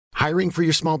Hiring for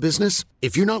your small business?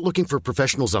 If you're not looking for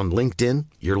professionals on LinkedIn,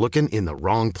 you're looking in the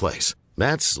wrong place.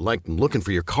 That's like looking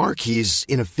for your car keys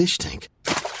in a fish tank.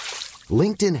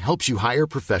 LinkedIn helps you hire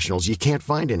professionals you can't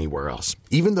find anywhere else,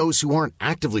 even those who aren't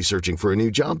actively searching for a new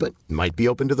job but might be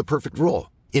open to the perfect role.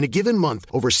 In a given month,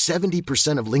 over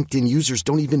 70% of LinkedIn users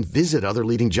don't even visit other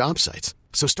leading job sites.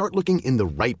 So start looking in the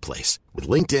right place. With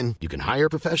LinkedIn, you can hire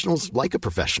professionals like a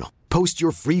professional. Post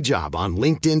your free job on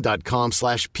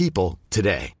linkedin.com/people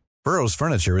today. Burrow's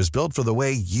furniture is built for the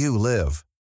way you live.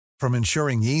 From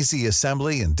ensuring easy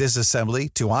assembly and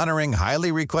disassembly to honoring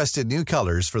highly requested new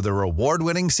colors for their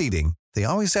award-winning seating, they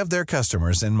always have their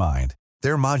customers in mind.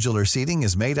 Their modular seating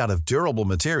is made out of durable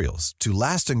materials to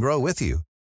last and grow with you.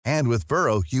 And with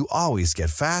Burrow, you always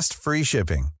get fast, free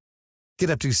shipping.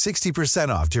 Get up to 60%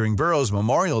 off during Burrow's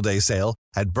Memorial Day sale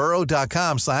at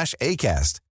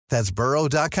burrow.com/ACAST. That's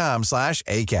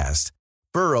burrow.com/ACAST.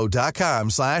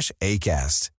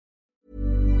 burrow.com/ACAST.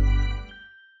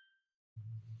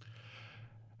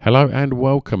 Hello and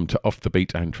welcome to Off the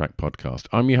Beat and Track podcast.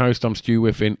 I'm your host, I'm Stu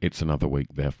Whiffin. It's another week,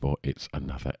 therefore it's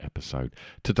another episode.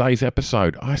 Today's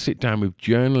episode, I sit down with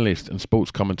journalist and sports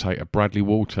commentator Bradley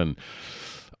Wharton.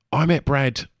 I met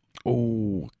Brad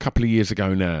a couple of years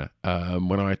ago now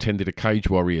when I attended a Cage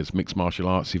Warriors mixed martial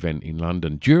arts event in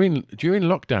London during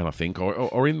lockdown, I think,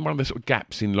 or in one of the sort of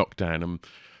gaps in lockdown,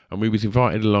 and we was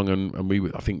invited along, and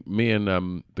I think me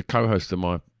and the co-host of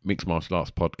my mixed martial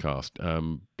arts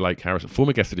podcast, Blake Harrison,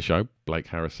 former guest of the show, Blake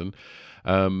Harrison,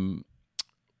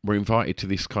 were invited to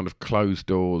this kind of closed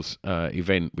doors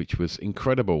event, which was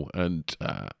incredible, and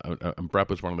Brad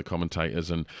was one of the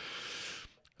commentators, and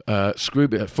Screw,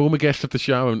 former guest of the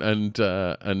show and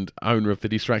owner of the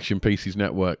Distraction Pieces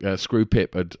Network, Screw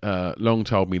Pip, had long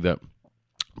told me that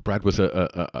Brad was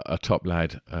a top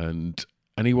lad, and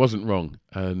he wasn't wrong.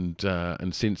 And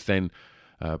since then,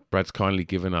 Brad's kindly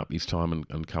given up his time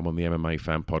and come on the MMA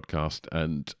Fan podcast.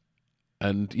 And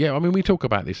yeah, I mean, we talk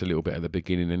about this a little bit at the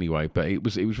beginning anyway, but it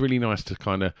was really nice to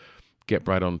kind of get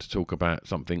Brad on to talk about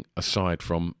something aside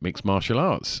from mixed martial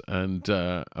arts, and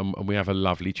we have a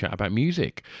lovely chat about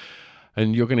music,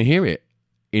 and you're going to hear it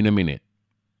in a minute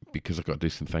because I've got to do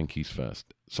some thank yous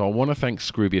first. So I want to thank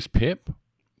Scroobius Pip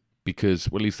because,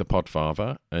 well, he's the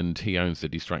podfather and he owns the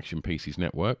Distraction Pieces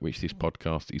Network, which this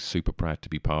podcast is super proud to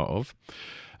be part of.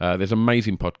 There's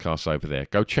amazing podcasts over there.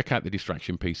 Go check out the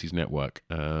Distraction Pieces Network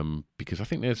because I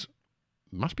think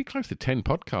must be close to 10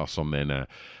 podcasts on there now,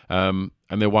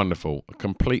 and they're wonderful. A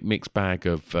complete mixed bag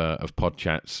of pod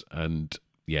chats, and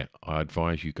yeah, I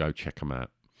advise you go check them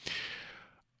out.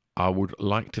 I would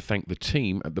like to thank the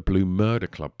team at the Blue Murder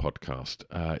Club podcast.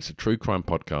 It's a true crime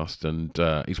podcast, and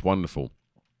it's wonderful.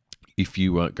 If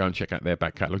you go and check out their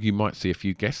back catalogue, you might see a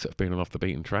few guests that have been on Off the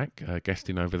Beaten Track,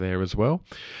 guesting over there as well.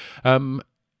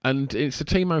 And it's the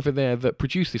team over there that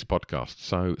produced this podcast.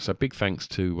 So big thanks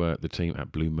to the team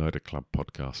at Blue Murder Club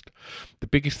podcast. The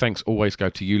biggest thanks always go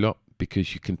to you lot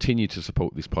because you continue to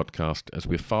support this podcast as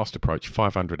we're fast approach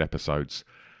 500 episodes.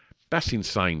 That's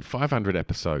insane, 500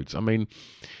 episodes. I mean,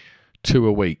 2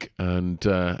 a week, and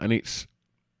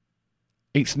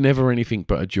it's never anything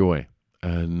but a joy.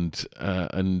 And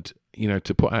you know,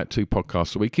 to put out 2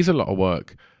 podcasts a week is a lot of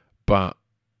work, but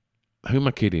who am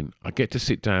I kidding? I get to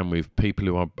sit down with people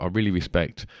who I really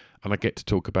respect, and I get to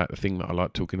talk about the thing that I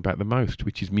like talking about the most,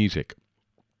 which is music.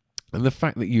 And the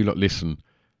fact that you lot listen,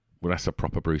 well, that's a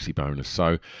proper Brucey bonus.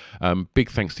 So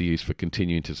big thanks to you for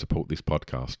continuing to support this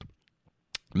podcast.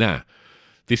 Now,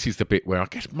 this is the bit where I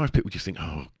guess most people just think,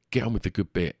 oh, get on with the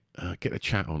good bit, get the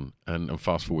chat on and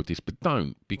fast forward this. But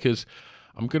don't, because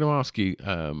I'm going to ask you,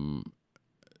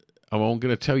 I'm going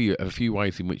to tell you a few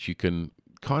ways in which you can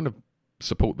kind of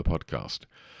support the podcast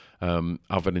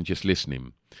other than just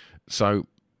listening. So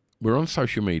we're on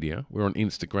social media. We're on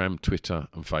Instagram, Twitter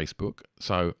and Facebook.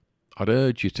 So I'd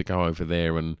urge you to go over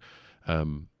there and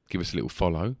give us a little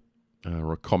follow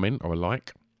or a comment or a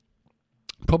like.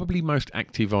 Probably most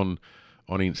active on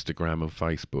Instagram and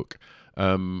Facebook.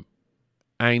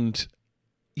 And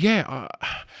yeah,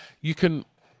 you can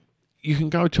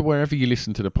go to wherever you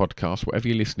listen to the podcast, whatever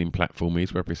your listening platform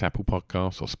is, whether it's Apple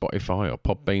Podcasts or Spotify or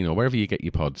Podbean or wherever you get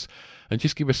your pods, and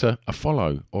just give us a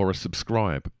follow or a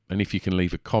subscribe. And if you can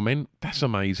leave a comment, that's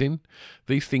amazing.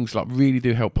 These things really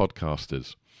do help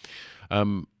podcasters.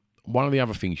 One of the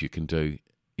other things you can do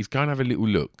is go and have a little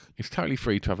look. It's totally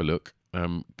free to have a look.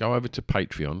 Go over to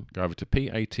Patreon, go over to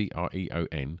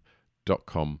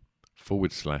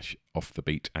patreon.com/Off the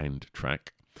Beat and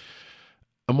Track.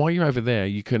 And while you're over there,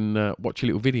 you can watch a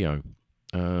little video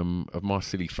of my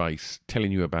silly face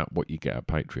telling you about what you get at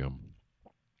Patreon.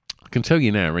 I can tell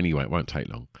you now anyway, it won't take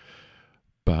long.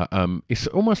 But it's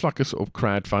almost like a sort of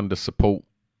crowdfunder support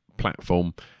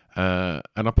platform, and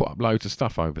I put up loads of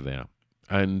stuff over there.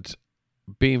 And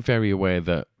being very aware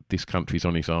that this country's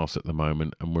on its arse at the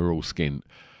moment and we're all skint,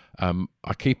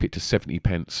 I keep it to 70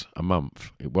 pence a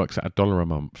month. It works at $1 a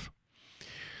month.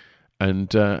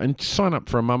 And sign up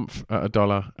for a month at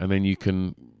 $1, and then you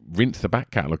can rinse the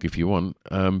back catalogue if you want,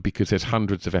 because there's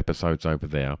hundreds of episodes over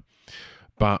there.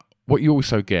 But what you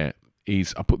also get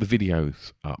is I put the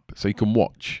videos up, so you can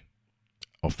watch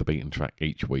Off the Beaten Track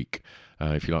each week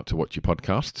if you like to watch your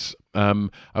podcasts. I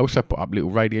also put up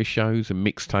little radio shows and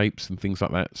mixtapes and things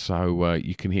like that, so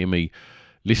you can hear me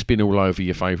lisping all over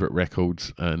your favourite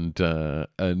records and doing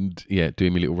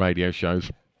my little radio shows.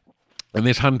 And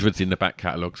there's hundreds in the back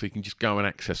catalogue, so you can just go and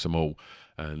access them all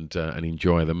and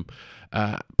enjoy them.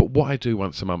 But what I do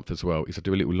once a month as well is I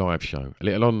do a little live show, a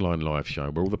little online live show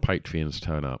where all the Patreons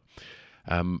turn up,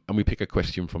 and we pick a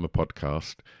question from a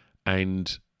podcast,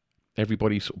 and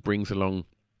everybody sort of brings along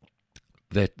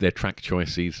their track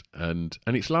choices, and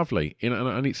it's lovely,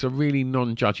 and it's a really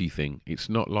non-judgy thing. It's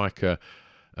not like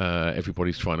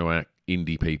everybody's trying to act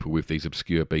indie people with these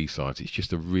obscure B-sides. It's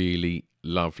just a really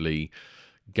lovely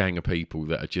gang of people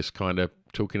that are just kind of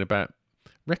talking about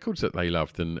records that they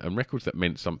loved and records that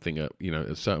meant something at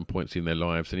certain points in their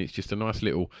lives, and it's just a nice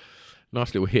little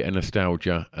hit of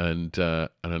nostalgia and a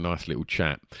nice little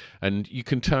chat. And you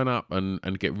can turn up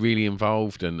and get really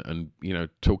involved and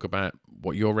talk about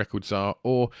what your records are,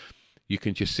 or you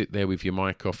can just sit there with your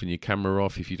mic off and your camera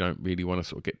off if you don't really want to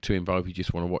sort of get too involved. You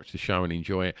just want to watch the show and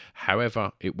enjoy it.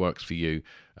 However it works for you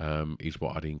is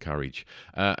what I'd encourage.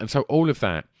 And so all of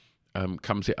that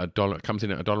comes in at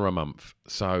 $1 a month.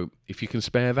 So if you can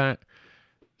spare that,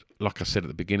 like I said at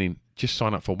the beginning, just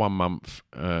sign up for 1 month,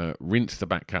 rinse the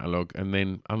back catalogue, and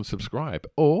then unsubscribe.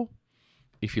 Or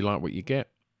if you like what you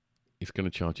get, it's going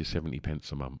to charge you 70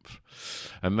 pence a month.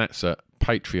 And that's at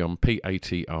Patreon,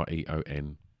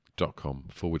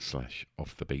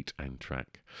 patreon.com/Off the Beat and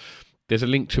Track. There's a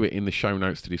link to it in the show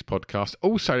notes to this podcast.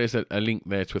 Also, there's a link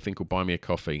there to a thing called Buy Me a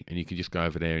Coffee, and you can just go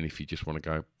over there, and if you just want to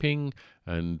go ping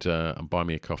and buy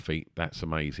me a coffee, that's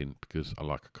amazing, because I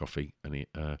like a coffee, and it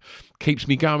keeps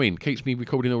me going, keeps me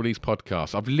recording all these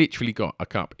podcasts. I've literally got a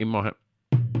cup in my hand.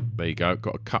 There you go,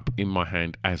 got a cup in my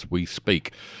hand as we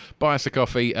speak. Buy us a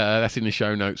coffee, that's in the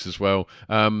show notes as well.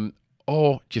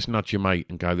 Or just nudge your mate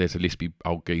and go, there's a lispy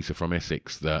old geezer from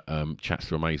Essex that chats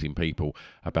to amazing people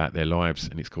about their lives,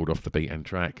 and it's called Off the Beat and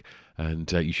Track, and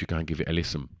you should go and give it a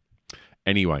listen.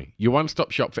 Anyway, your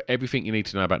one-stop shop for everything you need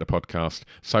to know about the podcast,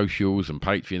 socials and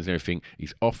Patreons and everything,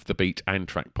 is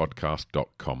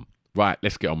offthebeatandtrackpodcast.com. Right,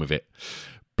 let's get on with it.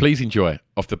 Please enjoy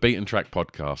Off the Beat and Track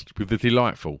podcast with the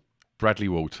delightful Bradley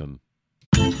Wharton.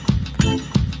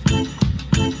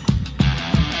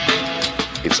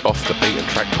 It's Off the Beat and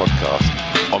Track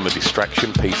podcast on the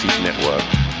Distraction Pieces Network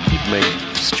with me,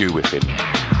 Stu Whiffin.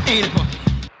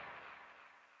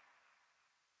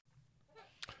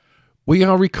 We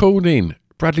are recording.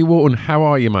 Bradley Wharton, how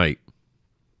are you, mate?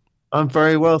 I'm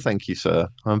very well, thank you, sir.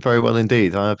 I'm very well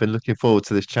indeed. I've been looking forward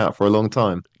to this chat for a long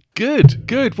time.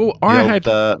 Good. Well, I had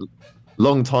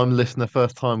long-time listener,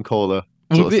 first-time caller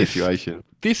sort of situation.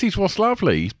 This is what's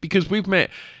lovely, because we've met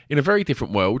in a very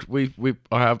different world.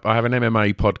 I have an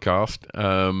MMA podcast,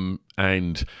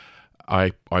 and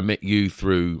I met you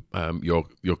through your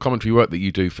commentary work that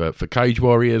you do for Cage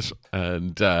Warriors,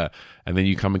 and then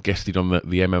you come and guested on the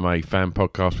MMA fan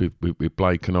podcast with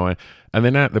Blake and I, and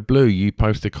then out of the blue you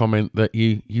post a comment that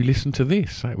you listen to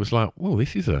this. So it was like, well,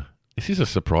 this is a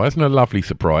surprise, and a lovely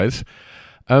surprise.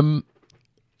 So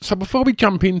before we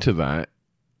jump into that,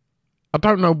 I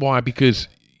don't know why, because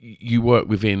you work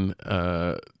within,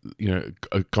 a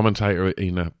commentator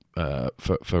in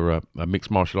for a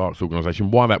mixed martial arts organisation.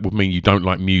 Why that would mean you don't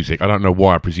like music, I don't know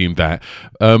why I presumed that.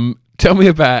 Tell me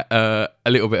about a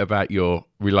little bit about your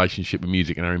relationship with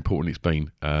music and how important it's been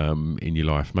in your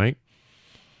life, mate.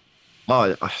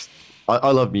 I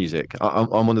love music.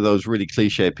 I'm one of those really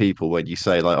cliche people when you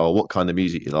say, like, oh, what kind of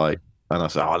music you like? And I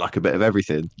say, oh, I like a bit of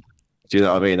everything. Do you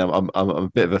know what I mean? I'm a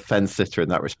bit of a fence sitter in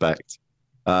that respect.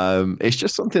 It's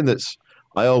just something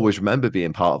I always remember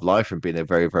being part of life from being a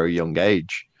very, very young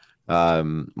age.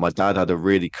 My dad had a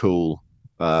really cool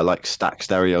stack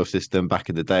stereo system back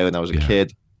in the day when I was a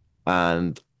kid,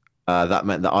 and that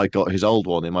meant that I got his old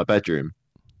one in my bedroom.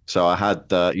 So I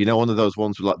had one of those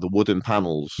ones with like the wooden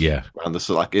panels, around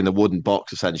like in a wooden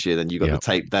box essentially. Then you got the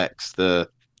tape decks, the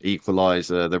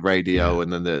equalizer, the radio,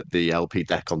 and then the LP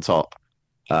deck on top.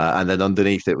 And then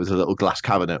underneath it was a little glass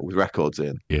cabinet with records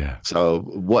in. Yeah. So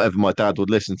whatever my dad would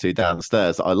listen to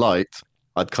downstairs that I liked,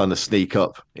 I'd kind of sneak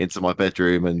up into my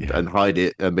bedroom Yeah. and hide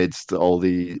it amidst all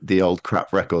the old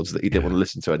crap records that he didn't want Yeah. to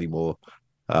listen to anymore.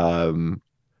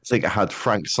 I think I had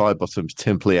Frank Sidebottom's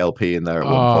Timpley LP in there at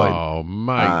one point, Oh,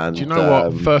 mate. Do you and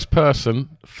know what? First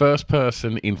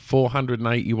person in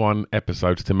 481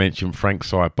 episodes to mention Frank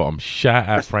Sidebottom. Shout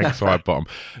out Frank Sidebottom.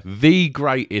 The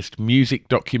greatest music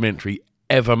documentary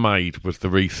ever made was the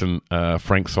recent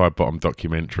Frank Sidebottom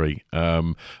documentary.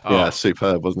 yeah,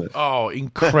 superb, wasn't Oh,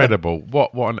 incredible!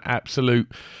 What an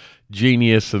absolute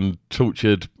genius and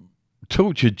tortured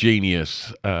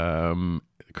genius.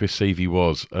 Chris Seavey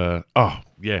was.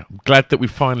 Yeah, I'm glad that we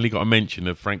finally got a mention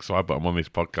of Frank Sidebottom on this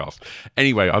podcast.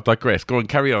 Anyway, I digress. Go on,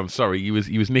 carry on. Sorry, you was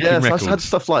nicking Yeah, so I had records.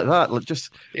 stuff like that. Like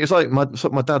just it was like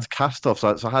my dad's cast offs.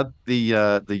 So I had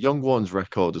the Young Ones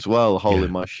record as well, Hole Yeah,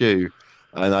 in My Shoe,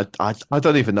 and I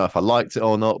don't even know if I liked it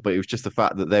or not, but it was just the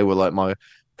fact that they were like my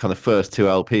kind of first two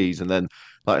LPs, and then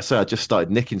like I said, I just started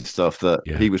nicking stuff that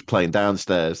yeah, he was playing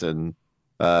downstairs, and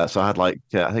so I had like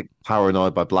I think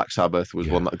Paranoid by Black Sabbath was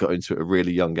yeah, one that I got into at a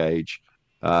really young age.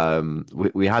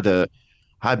 We had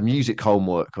had music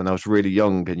homework when I was really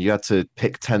young, and you had to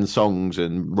pick 10 songs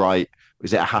and write,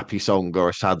 is it a happy song or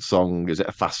a sad song? Is it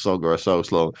a fast song or a slow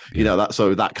song? You yeah.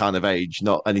 know, that kind of age,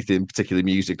 not anything particularly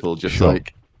musical, just Sure.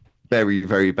 like very,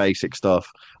 very basic stuff.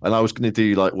 And I was going to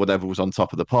do like whatever was on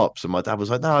top of the pops. And my dad was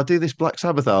like, no, I'll do this Black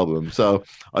Sabbath album. So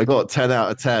I got 10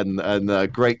 out of 10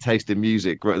 and great taste in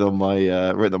music written on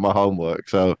my homework.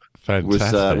 So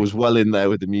Fantastic. was well in there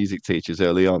with the music teachers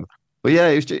early on. But yeah,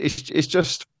 it's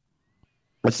just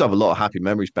I just have a lot of happy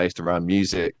memories based around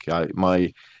music.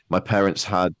 My parents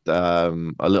had a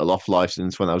little off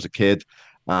license when I was a kid,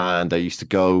 and I used to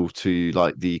go to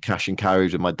like the cash and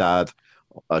carries with my dad,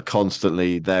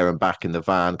 constantly there and back in the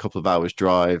van, a couple of hours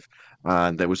drive,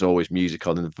 and there was always music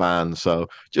on in the van. So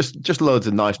just loads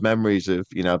of nice memories of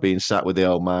being sat with the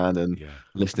old man and Yeah.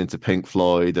 listening to Pink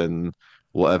Floyd and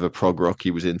whatever prog rock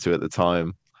he was into at the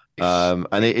time. It's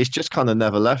And it, it's just kind of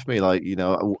never left me. Like,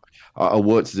 I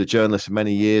worked as a journalist for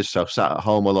many years, so I sat at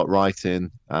home a lot writing.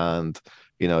 And,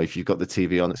 if you've got the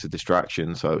TV on, it's a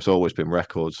distraction. So it's always been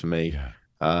records for me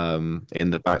yeah. in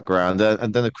the background.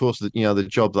 And then, of course, the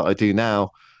job that I do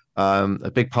now, a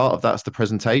big part of that's the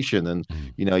presentation. And,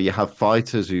 Mm, you have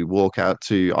fighters who walk out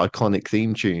to iconic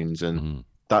theme tunes. And mm,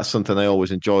 that's something I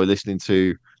always enjoy listening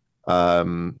to.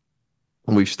 Um,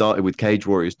 and we've started with Cage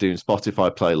Warriors doing Spotify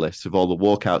playlists of all the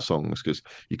walkout songs because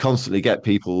you constantly get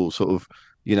people sort of,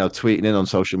 tweeting in on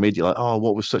social media like, oh,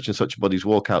 what was such and such a body's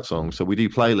walkout song? mm. So we do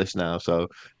playlists now. So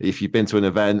if you've been to an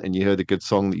event and you heard a good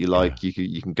song that you Yeah. like,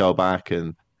 you can go back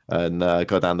and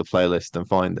go down the playlist and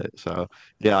find it. So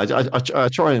yeah, I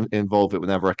try and involve it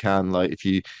whenever I can. Like if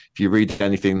you read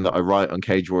anything that I write on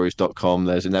cagewarriors.com,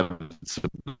 there's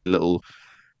inevitably little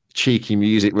cheeky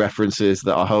music references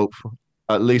that I hope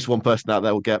at least one person out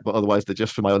there will get, but otherwise they're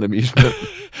just for my own amusement.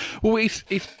 Well,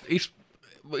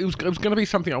 it was going to be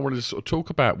something I wanted to sort of talk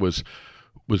about was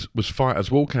fighters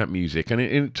walkout music, and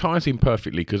it ties in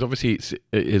perfectly because obviously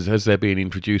as they're being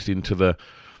introduced into the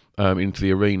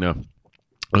arena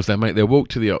as they make their walk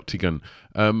to the octagon,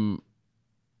 and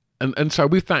so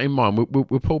with that in mind,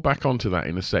 we'll pull back onto that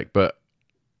in a sec, but.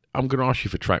 I'm going to ask you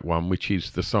for track one, which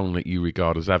is the song that you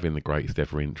regard as having the greatest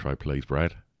ever intro, please,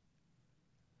 Brad.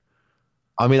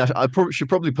 I mean, I should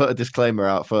probably put a disclaimer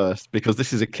out first because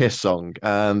this is a Kiss song.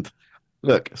 And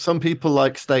look, some people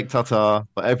like steak tartare,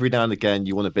 but every now and again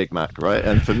you want a Big Mac, right?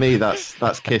 And for me, that's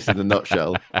Kiss in a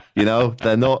nutshell.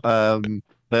 They're not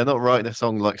writing a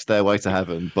song like Stairway to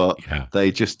Heaven, but Yeah,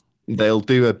 they'll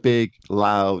do a big,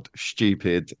 loud,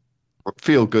 stupid,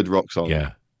 feel good rock song.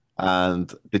 yeah,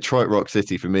 And Detroit Rock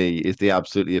City for me is the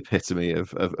absolutely epitome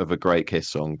of a great Kiss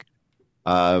song.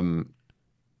 Um,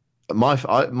 my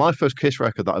first Kiss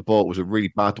record that I bought was a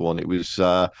really bad one. It was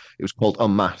called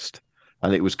Unmasked,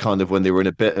 and it was kind of when they were in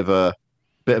a bit of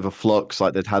a flux.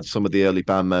 Like they'd had some of the early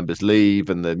band members leave,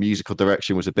 and the musical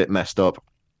direction was a bit messed up.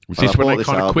 was And I this when they bought this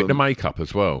kind of quit the album. makeup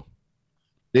as well?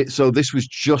 So this was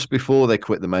just before they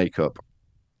quit the makeup.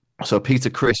 So Peter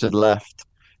Criss had left.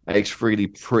 Ace Frehley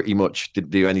pretty much didn't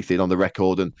do anything on the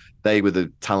record, and they were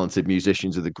the talented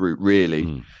musicians of the group,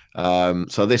 really. Mm,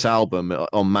 So this album,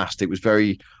 Unmasked, it was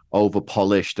very over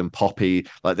polished and poppy.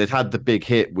 Like they'd had the big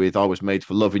hit with "I Was Made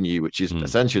for Loving You," which is mm,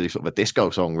 essentially sort of a disco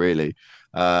song, really.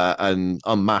 And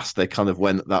Unmasked, they kind of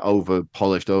went that over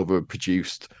polished, over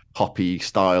produced poppy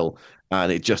style,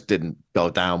 and it just didn't go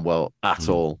down well at mm.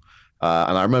 all.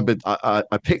 And I remember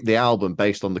I picked the album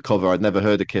based on the cover. I'd never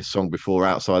heard a Kiss song before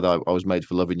outside I Was Made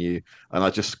for Loving You. And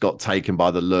I just got taken by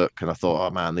the look. And I thought,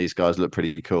 oh man, these guys look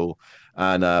pretty cool.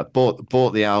 And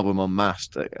bought the album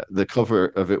Unmasked. The cover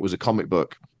of it was a comic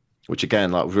book which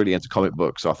again, like, was really into comic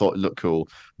books, so I thought it looked cool.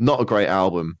 Not a great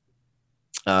album.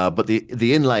 But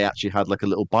the inlay actually had like a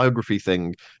little biography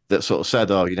thing that sort of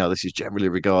said, "Oh, this is generally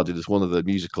regarded as one of the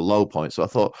musical low points." So I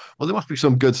thought, well, there must be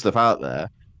some good stuff out there.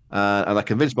 And I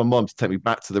convinced my mum to take me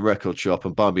back to the record shop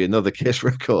and buy me another Kiss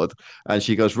record. And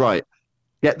she goes, "Right,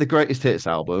 get the greatest hits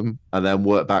album and then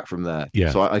work back from there."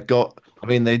 Yeah. So I got, I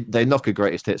mean, they knock a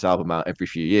greatest hits album out every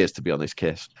few years, to be honest,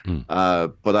 Kiss.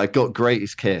 Mm. But I got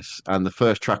greatest Kiss, and the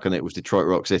first track on it was Detroit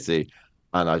Rock City,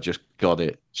 and I just got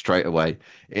it straight away.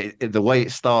 The way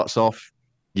it starts off,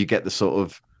 you get the sort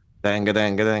of danga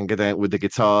danga danga dang with the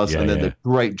guitars, and then the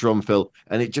great drum fill,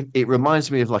 and it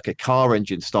reminds me of like a car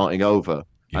engine starting over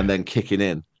and then kicking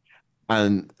in.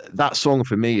 And that song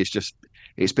for me is just,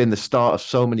 it's been the start of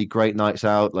so many great nights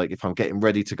out. Like if I'm getting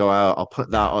ready to go out, I'll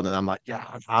put that on and I'm like, yeah,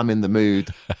 I'm in the mood.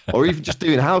 Or even just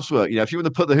doing housework. If you want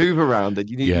to put the Hoover around and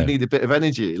you need a bit of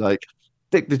energy, like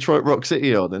stick Detroit Rock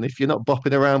City on. And if you're not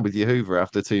bopping around with your Hoover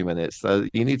after 2 minutes,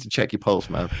 you need to check your pulse,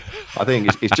 man. I think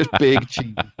it's just big,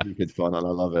 cheap, stupid fun, and I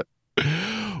love it.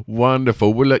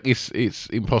 Wonderful. Well, look, it's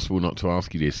impossible not to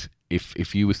ask you this.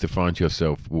 If you was to find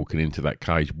yourself walking into that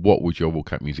cage, what would your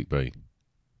walkout music be?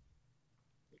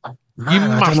 You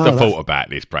must have thought about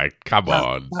this, Brad. Come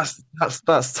on.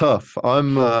 That's tough.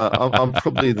 I'm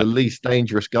probably the least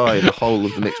dangerous guy in the whole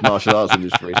of the mixed martial arts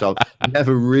industry, so I've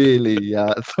never really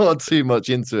thought too much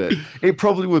into it. It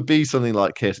probably would be something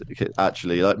like Kiss,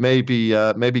 actually, like maybe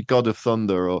God of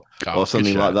Thunder or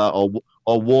something like that,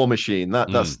 or War Machine.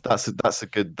 That'd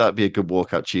be a good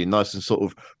walkout tune, nice and sort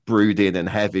of brooding and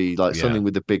heavy, like something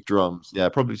with the big drums. Yeah,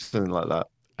 probably something like that.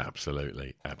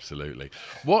 Absolutely.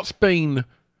 What's been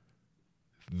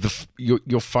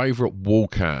your favourite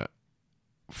walkout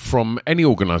from any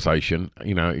organisation?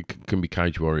 It can be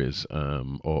Cage Warriors,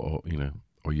 or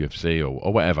UFC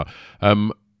or whatever.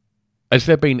 Has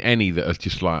there been any that has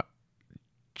just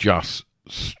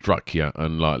struck you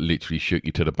and like literally shook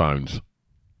you to the bones?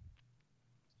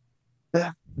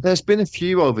 There's been a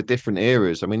few over different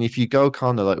eras. I mean, if you go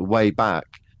kind of like way back,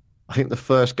 I think the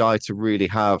first guy to really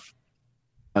have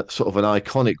sort of an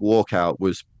iconic walkout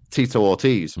was Tito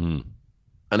Ortiz.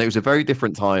 And it was a very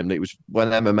different time. It was when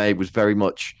MMA was very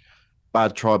much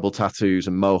bad tribal tattoos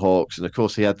and mohawks. And of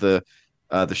course, he had the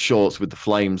shorts with the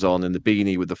flames on and the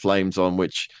beanie with the flames on,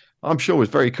 which I'm sure was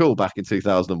very cool back in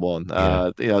 2001.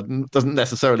 Doesn't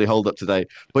necessarily hold up today,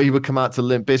 but he would come out to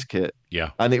Limp Bizkit. Yeah.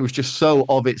 And it was just so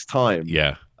of its time.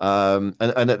 Yeah. And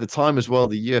at the time as well,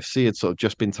 the UFC had sort of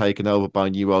just been taken over by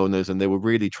new owners, and they were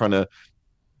really trying to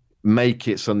make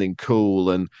it something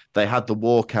cool. And they had the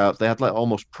walkouts. They had like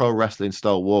almost pro wrestling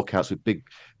style walkouts with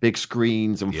big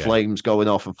screens and flames going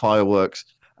off and fireworks.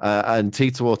 And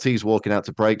Tito Ortiz walking out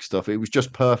to break stuff. It was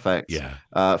just perfect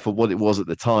for what it was at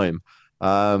the time.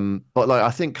 But like,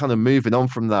 I think kind of moving on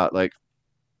from that, like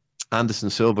Anderson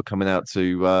Silva coming out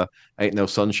to Ain't No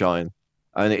Sunshine.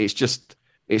 And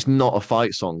it's not a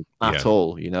fight song at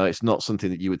all. It's not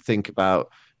something that you would think about,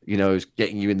 as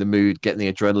getting you in the mood, getting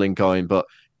the adrenaline going, but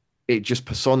it just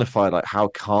personified like how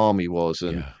calm he was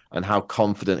and how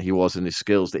confident he was in his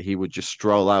skills, that he would just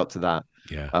stroll out to that.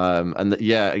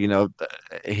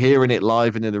 Hearing it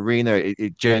live in an arena,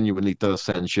 it genuinely does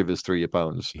send shivers through your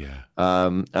bones.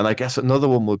 And I guess another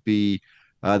one would be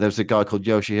there's a guy called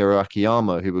Yoshihiro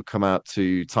Akiyama who would come out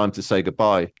to Time to Say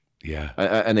Goodbye.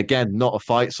 And again, not a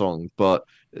fight song, but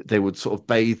they would sort of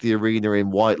bathe the arena in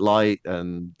white light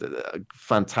and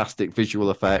fantastic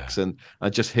visual effects, and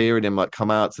just hearing him like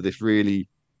come out to this really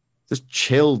just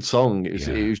chilled song.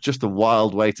 It was just a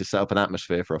wild way to set up an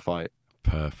atmosphere for a fight.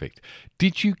 Perfect.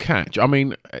 Did you catch? I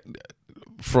mean,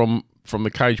 from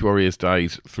the Cage Warriors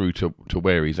days through to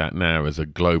where he's at now as a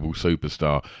global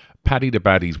superstar, Paddy the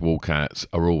Baddy's walkouts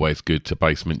are always good to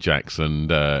Basement Jacks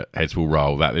and Heads Will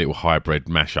Roll. That little hybrid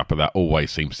mashup of that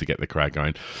always seems to get the crowd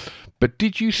going. But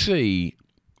did you see?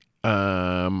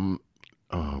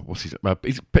 What's his?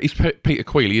 It's Peter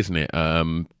Queally, isn't it?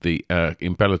 In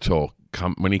Bellator,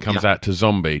 when he comes out to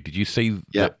Zombie. Did you see?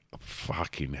 Yeah.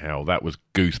 Fucking hell, that was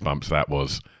goosebumps. That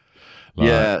was.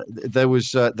 There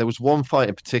was one fight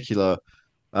in particular.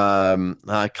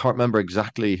 I can't remember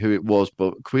exactly who it was,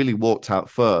 but Queally walked out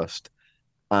first,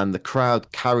 and the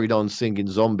crowd carried on singing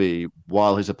Zombie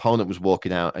while his opponent was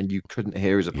walking out, and you couldn't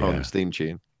hear his opponent's theme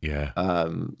tune.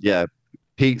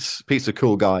 Pete's a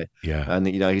cool guy. And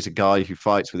he's a guy who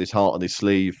fights with his heart on his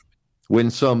sleeve,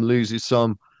 wins some, loses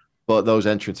some, but those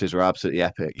entrances are absolutely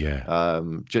epic.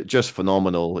 Just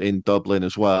phenomenal in Dublin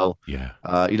as well.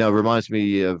 Reminds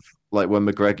me of like when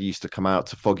McGregor used to come out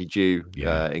to Foggy Dew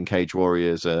in Cage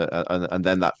Warriors, and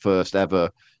then that first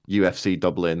ever UFC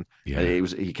Dublin. Yeah. And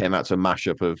he came out to a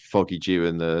mashup of Foggy Dew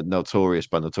and the Notorious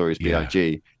by Notorious Yeah.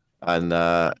 B.I.G. And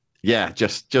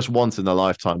just once in a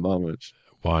lifetime moments.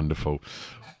 Wonderful.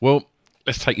 Well,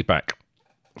 let's take you back.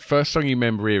 First song you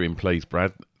remember hearing, please,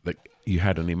 Brad, that you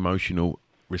had an emotional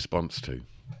response to.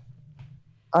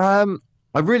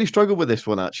 I really struggled with this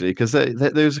one actually because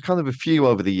there's kind of a few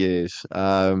over the years.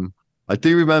 I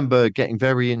do remember getting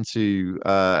very into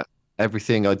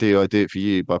Everything I Do It For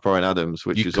You by Bryan Adams,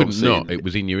 which You was couldn't obviously not. It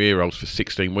was in your ear holes for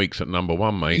 16 weeks at number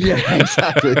one, mate. Yeah,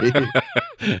 exactly.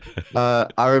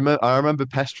 I remember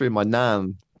pestering my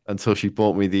nan until she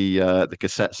bought me the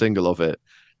cassette single of it.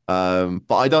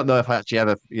 But I don't know if I actually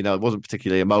ever, it wasn't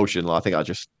particularly emotional. I think I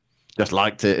just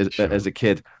liked it Sure. as a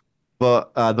kid.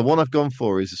 But the one I've gone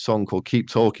for is a song called "Keep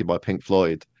Talking" by Pink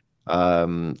Floyd,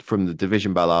 from the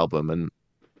Division Bell album, and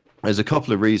there's a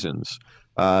couple of reasons.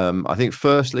 I think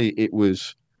firstly, it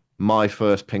was my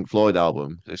first Pink Floyd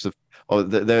album.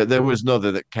 There was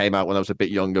another that came out when I was a bit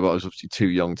younger, but I was obviously too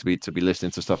young to be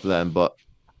listening to stuff then. But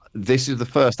this is the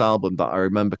first album that I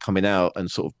remember coming out and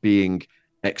sort of being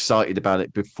excited about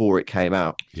it before it came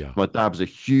out. Yeah. My dad was a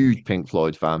huge Pink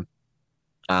Floyd fan,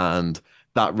 and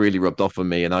that really rubbed off on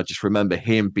me. And I just remember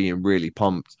him being really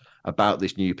pumped about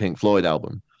this new Pink Floyd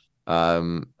album.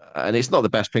 And it's not the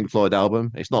best Pink Floyd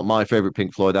album. It's not my favorite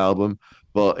Pink Floyd album,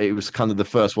 but it was kind of the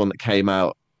first one that came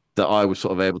out that I was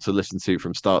sort of able to listen to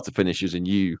from start to finish as a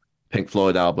new Pink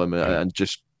Floyd album, and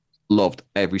just loved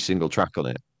every single track on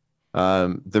it.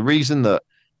 The reason that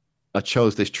I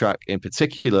chose this track in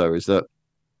particular is that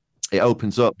it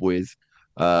opens up with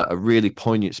a really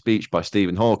poignant speech by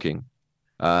Stephen Hawking.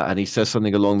 And he says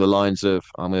something along the lines of,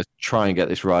 I'm going to try and get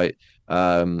this right.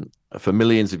 For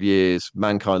millions of years,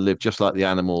 mankind lived just like the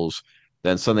animals.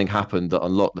 Then something happened that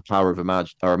unlocked the power of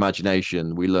our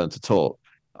imagination. We learned to talk.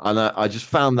 And I just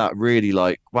found that really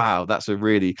like, wow, that's a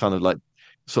really kind of like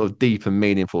sort of deep and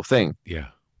meaningful thing. Yeah.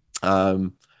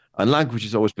 And language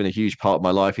has always been a huge part of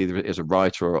my life, either as a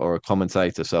writer or a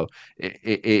commentator. So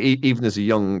even as a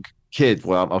young kid,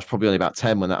 well, I was probably only about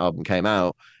 10 when that album came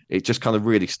out, it just kind of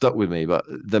really stuck with me. But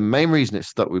the main reason it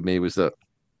stuck with me was that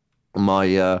my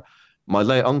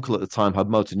late uncle at the time had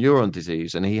motor neuron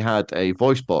disease, and he had a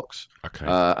voice box, Okay.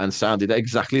 and sounded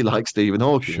exactly like Stephen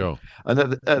Hawking. Sure.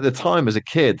 And at the time, as a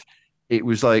kid, it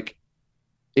was like,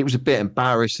 it was a bit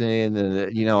embarrassing.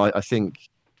 And, I think,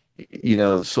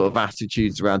 sort of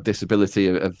attitudes around disability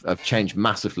have changed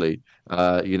massively,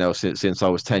 since I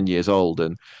was 10 years old.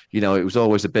 And, it was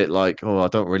always a bit like, oh, I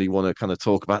don't really want to kind of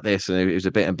talk about this. And it was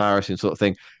a bit embarrassing sort of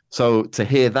thing. So to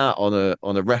hear that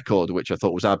on a record, which I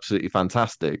thought was absolutely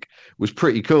fantastic, was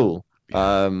pretty cool.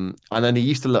 And then he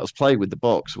used to let us play with the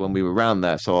box when we were around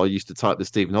there. So I used to type the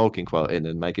Stephen Hawking quote in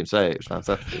and make him say it. It was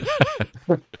fantastic.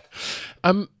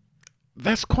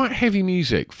 That's quite heavy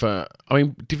music for. I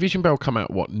mean, Division Bell come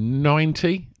out what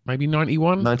 90, maybe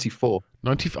 91, 94.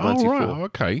 94. 94. Oh right,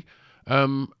 okay.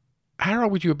 How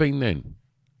old would you have been then?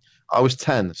 I was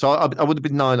 10, so I would have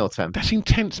been 9 or 10. That's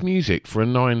intense music for a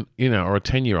 9, or a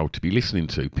 10-year-old to be listening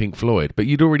to Pink Floyd. But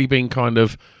you'd already been kind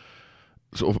of,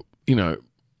 sort of,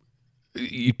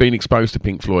 you'd been exposed to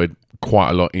Pink Floyd quite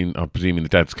a lot in, I presume, in the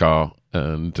dad's car,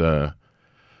 and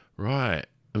right.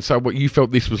 And so, what you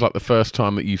felt this was like the first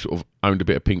time that you sort of owned a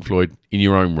bit of Pink Floyd in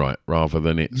your own right, rather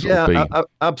than it sort of be.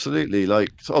 Absolutely. Like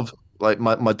sort of like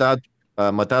my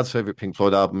dad's favorite Pink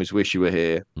Floyd album is "Wish You Were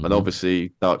Here," and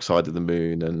obviously "Dark Side of the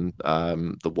Moon" and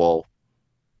 "The Wall."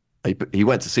 He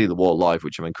went to see "The Wall" live,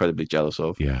 which I'm incredibly jealous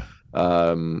of. Yeah.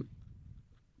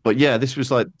 But yeah, this was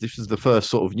the first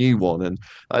sort of new one, and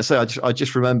like I say, I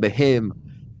just remember him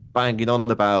banging on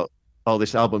about, oh,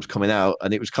 this album's coming out,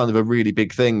 and it was kind of a really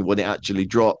big thing when it actually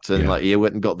dropped, and like he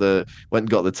went and got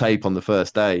the tape on the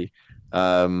first day,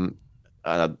 and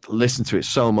I listened to it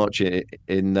so much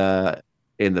in the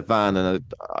van, and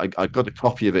I got a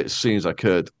copy of it as soon as I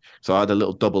could. So I had a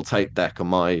little double tape deck on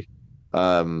my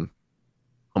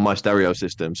stereo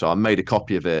system, so I made a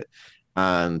copy of it,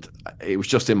 and it was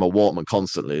just in my Wharton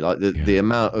constantly. Like the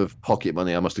amount of pocket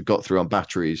money I must have got through on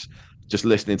batteries just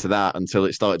listening to that until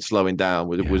it started slowing down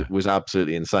was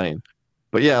absolutely insane.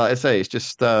 But yeah, like I say, it's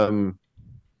just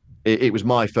it was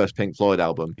my first Pink Floyd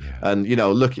album, and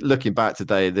looking back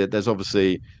today, there's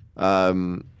obviously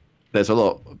there's a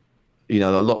lot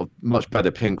of much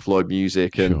better Pink Floyd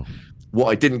music, and what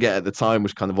I didn't get at the time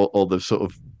was kind of all the sort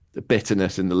of the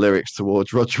bitterness in the lyrics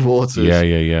towards Roger Waters.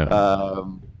 Yeah.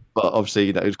 But obviously,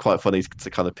 it was quite funny to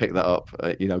kind of pick that up,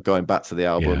 going back to the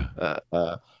album at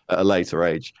a later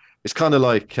age. It's kind of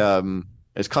like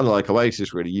It's kind of like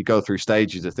Oasis, really. You go through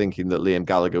stages of thinking that Liam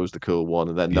Gallagher was the cool one,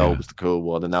 and then Noel Yeah. was the cool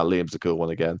one, and now Liam's the cool one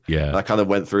again. And Yeah. I kind of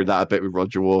went through that a bit with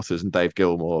Roger Waters and Dave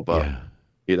Gilmour, but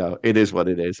Yeah. it is what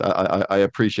it is. I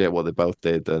appreciate what they both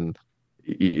did, and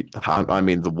I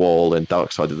mean, The Wall and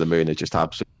Dark Side of the Moon are just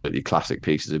absolutely classic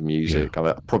pieces of Yeah. music.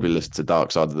 I probably listen to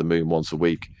Dark Side of the Moon once a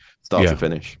week, start Yeah. to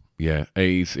finish. Yeah.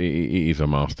 It is a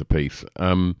masterpiece.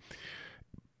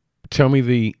 Tell me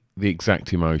the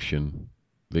exact emotion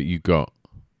that you got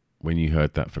when you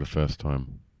heard that for the first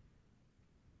time.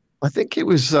 I think it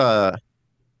was, I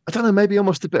don't know, maybe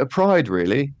almost a bit of pride,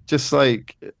 really. Just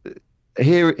like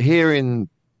hearing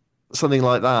something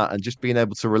like that and just being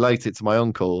able to relate it to my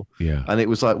uncle. Yeah. And it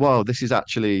was like, wow, this is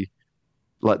actually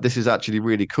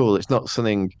really cool. It's not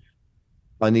something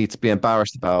I need to be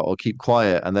embarrassed about or keep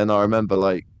quiet. And then I remember,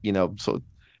 like, sort of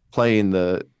playing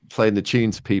the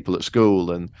tune to people at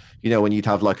school, and when you'd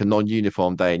have like a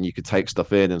non-uniform day and you could take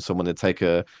stuff in, and someone would take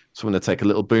a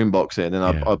little boombox in,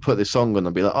 and Yeah. I'd put this song on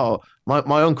and be like, oh,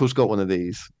 my uncle's got one of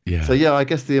these. Yeah. So yeah, I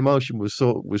guess the emotion was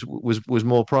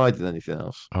more pride than anything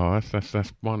else. Oh,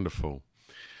 that's wonderful.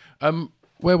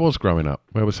 Where was growing up?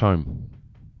 Where was home?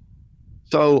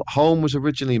 So home was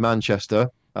originally Manchester,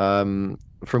 from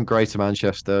Greater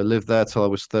Manchester. Lived there till I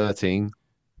was 13.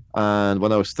 And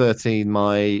when I was 13,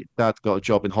 my dad got a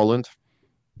job in Holland,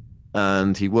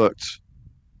 and he worked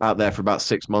out there for about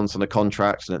 6 months on a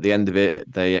contract. And at the end of it,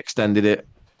 they extended it,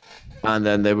 and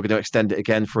then they were going to extend it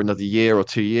again for another year or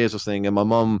 2 years or something. And my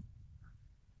mum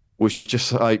was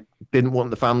just like, didn't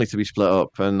want the family to be split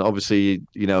up. And obviously,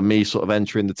 me sort of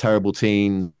entering the terrible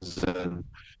teens, and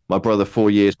my brother 4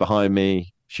 years behind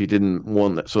me, she didn't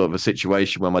want that sort of a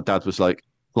situation where my dad was like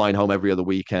flying home every other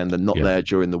weekend and not Yeah. there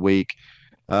during the week.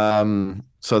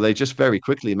 So they just very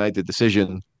quickly made the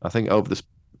decision, I think over the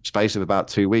space of about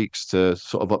 2 weeks, to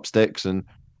sort of up sticks and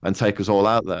take us all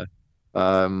out there.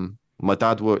 My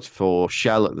dad worked for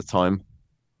Shell at the time,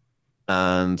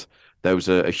 and there was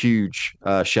a huge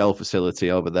Shell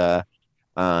facility over there,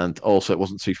 and also it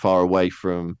wasn't too far away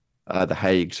from The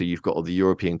Hague, so you've got all the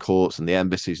European courts and the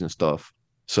embassies and stuff.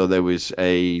 So there was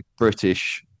a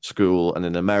British school and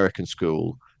an American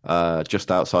school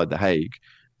just outside The Hague.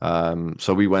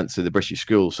 So we went to the British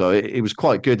school. So it was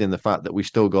quite good in the fact that we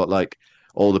still got like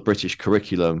all the British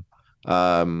curriculum.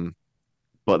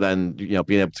 But then, being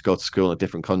able to go to school in a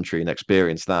different country and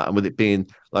experience that. And with it being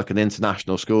like an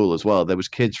international school as well, there was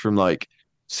kids from like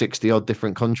 60 odd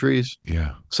different countries.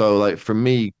 Yeah. So like for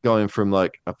me, going from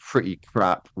like a pretty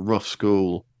crap, rough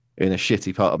school in a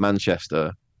shitty part of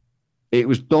Manchester, it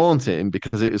was daunting,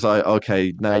 because it was like,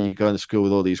 okay, now you're going to school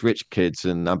with all these rich kids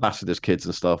and ambassadors' kids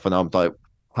and stuff. And I'm like,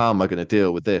 how am I going to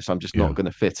deal with this? I'm just Yeah. not going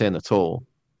to fit in at all.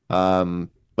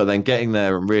 But then getting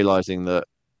there and realizing that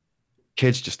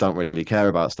kids just don't really care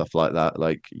about stuff like that.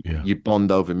 Like, Yeah. you bond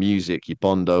over music, you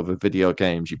bond over video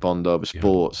games, you bond over Yeah.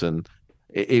 sports. And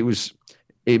it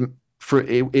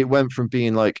went from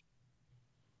being like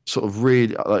sort of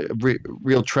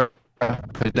real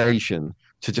trepidation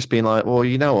to just being like, well,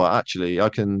 you know what, actually I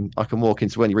can walk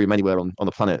into any room anywhere on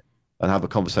the planet and have a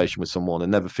conversation with someone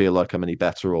and never feel like I'm any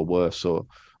better or worse or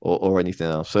anything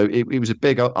else. So it was a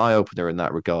big eye opener in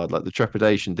that regard. Like, the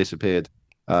trepidation disappeared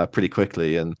pretty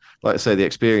quickly, and like I say, the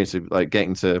experience of like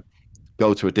getting to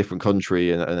go to a different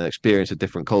country and experience a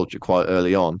different culture quite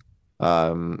early on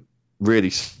really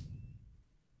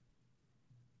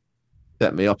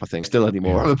set me up. I think still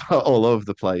anymore. I'm about all over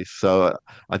the place. So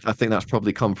I think that's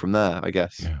probably come from there, I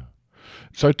guess. Yeah.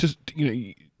 So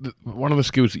one of the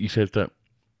skills that you said that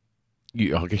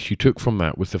I guess you took from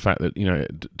that was the fact that,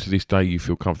 to this day you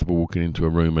feel comfortable walking into a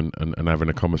room and having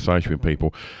a conversation with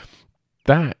people.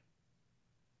 That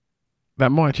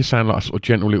might just sound like a sort of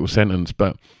gentle little sentence,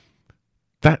 but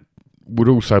that would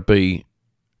also be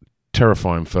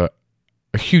terrifying for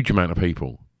a huge amount of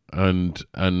people. And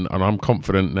I'm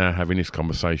confident now having this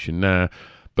conversation now,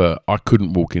 but I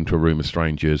couldn't walk into a room of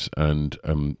strangers and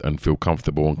feel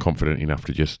comfortable and confident enough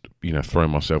to just throw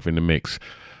myself in the mix.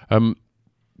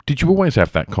 Did you always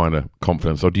have that kind of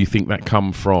confidence, or do you think that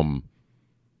come from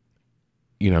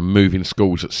moving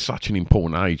schools at such an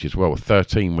important age as well, at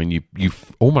 13, when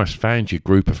you've almost found your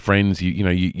group of friends,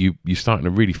 you're starting to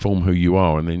really form who you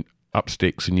are, and then up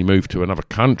sticks and you move to another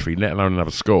country, let alone another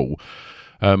school.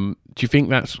 Do you think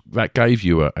that gave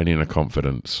you an inner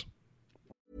confidence?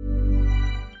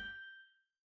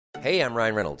 Hey, I'm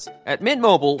Ryan Reynolds. At Mint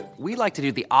Mobile, we like to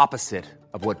do the opposite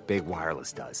of what Big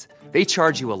Wireless does. They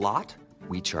charge you a lot,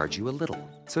 we charge you a little.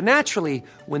 So naturally,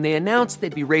 when they announced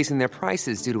they'd be raising their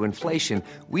prices due to inflation,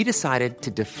 we decided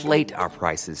to deflate our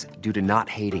prices due to not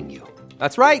hating you.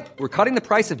 That's right. We're cutting the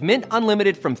price of Mint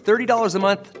Unlimited from $30 a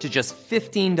month to just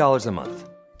 $15 a month.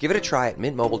 Give it a try at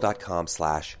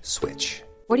mintmobile.com/switch.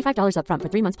 $45 up front for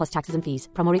 3 months plus taxes and fees.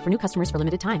 Promo rate for new customers for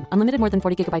limited time. Unlimited more than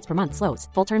 40 gigabytes per month. Slows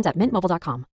full terms at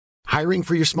mintmobile.com. Hiring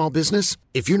for your small business?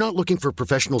 If you're not looking for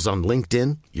professionals on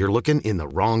LinkedIn, you're looking in the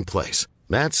wrong place.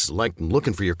 That's like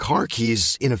looking for your car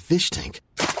keys in a fish tank.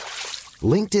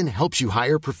 LinkedIn helps you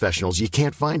hire professionals you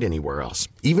can't find anywhere else,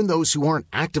 even those who aren't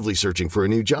actively searching for a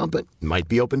new job but might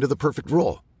be open to the perfect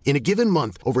role. In a given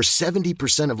month, over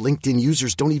 70% of LinkedIn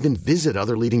users don't even visit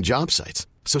other leading job sites.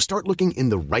 So start looking in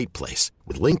the right place.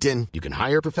 With LinkedIn, you can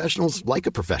hire professionals like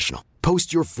a professional.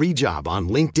 Post your free job on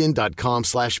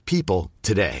linkedin.com/people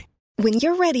today. When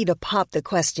you're ready to pop the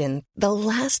question, the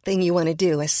last thing you want to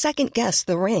do is second-guess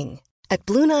the ring. At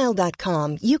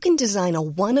BlueNile.com, you can design a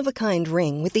one-of-a-kind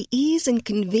ring with the ease and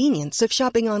convenience of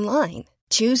shopping online.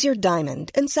 Choose your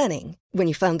diamond and setting. When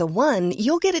you find the one,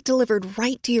 you'll get it delivered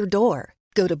right to your door.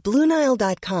 Go to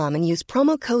BlueNile.com and use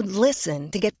promo code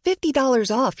LISTEN to get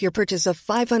 $50 off your purchase of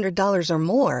 $500 or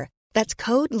more. That's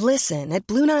code LISTEN at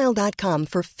BlueNile.com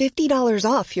for $50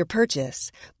 off your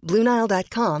purchase.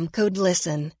 BlueNile.com, code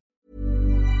LISTEN.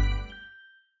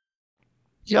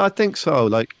 Yeah, I think so.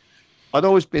 Like, I'd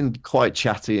always been quite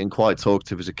chatty and quite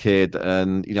talkative as a kid,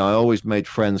 and I always made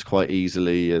friends quite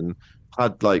easily, and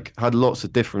had lots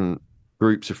of different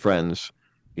groups of friends.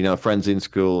 Friends in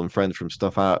school and friends from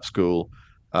stuff out of school.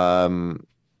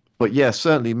 But yeah,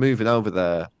 certainly moving over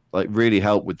there like really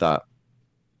helped with that,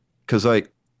 because I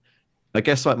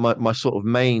guess like my sort of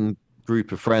main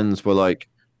group of friends were like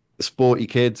the sporty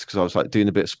kids, because I was like doing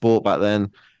a bit of sport back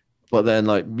then. But then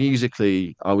like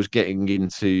musically, I was getting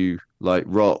into like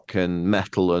rock and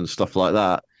metal and stuff like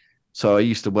that. So I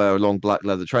used to wear a long black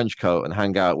leather trench coat and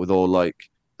hang out with all like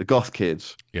the goth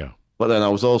kids. Yeah. But then I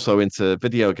was also into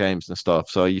video games and stuff.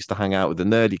 So I used to hang out with the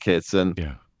nerdy kids. And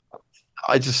Yeah.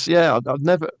 I've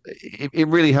never, it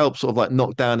really helped sort of like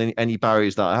knock down any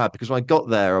barriers that I had, because when I got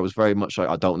there, I was very much like,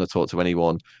 I don't want to talk to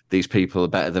anyone. These people are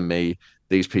better than me.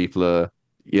 These people are,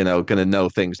 going to know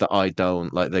things that I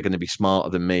don't. Like, they're going to be smarter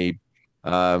than me.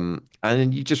 And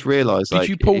then you just realize, Did like,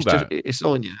 you pull it's that? It's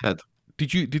all in your head.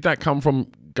 Did that come from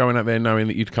going out there knowing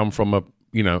that you'd come from a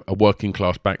working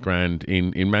class background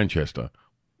in Manchester?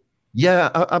 Yeah,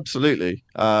 absolutely.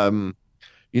 There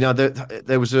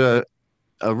was a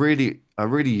really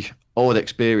odd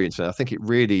experience, and I think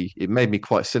it made me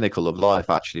quite cynical of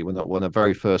life, actually, when I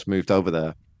very first moved over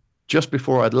there. Just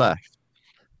before I'd left,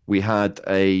 we had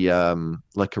a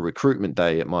recruitment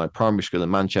day at my primary school in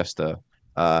Manchester.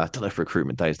 I don't know if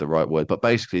recruitment day is the right word, but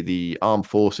basically the armed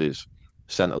forces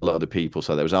sent a lot of people.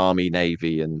 So there was Army,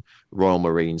 Navy, and Royal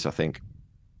Marines, I think.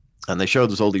 And they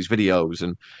showed us all these videos,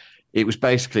 and it was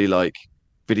basically like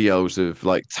videos of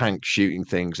like tanks shooting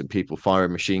things and people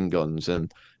firing machine guns,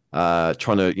 and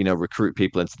trying to recruit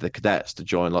people into the cadets to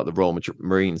join like the Royal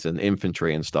Marines and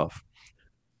infantry and stuff.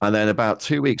 And then about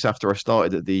 2 weeks after I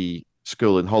started at the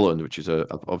school in Holland, which is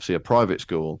obviously a private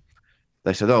school,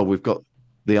 they said, "Oh, we've got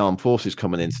the armed forces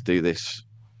coming in to do this,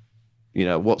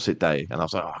 what's it day?" And I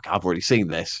was like, "Oh, I've already seen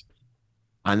this."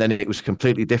 And then it was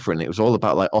completely different. It was all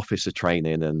about like officer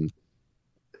training, and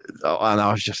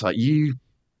I was just like, "You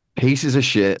pieces of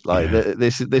shit!" Like, Yeah.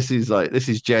 this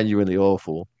is genuinely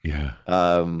awful. Yeah.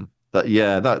 But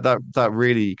yeah, that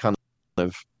really kind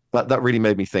of that really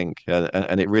made me think,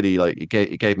 and it really like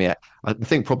it gave me I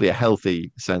think probably a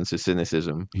healthy sense of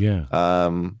cynicism. Yeah.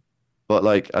 But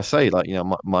like I say, like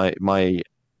my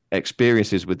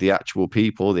experiences with the actual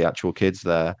people, the actual kids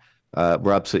there,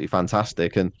 were absolutely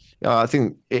fantastic. And I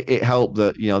think it helped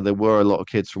that there were a lot of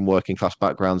kids from working class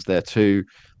backgrounds there too.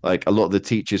 Like a lot of the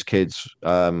teachers' kids,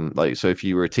 so if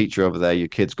you were a teacher over there, your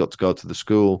kids got to go to the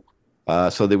school.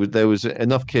 So there was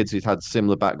enough kids who'd had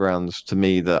similar backgrounds to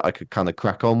me that I could kind of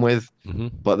crack on with. Mm-hmm.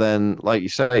 But then, like you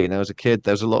say, as a kid,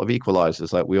 there's a lot of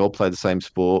equalizers. Like, we all play the same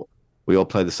sport, we all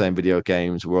play the same video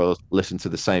games, we all listen to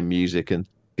the same music and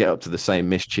get up to the same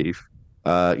mischief.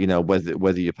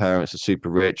 Whether your parents are super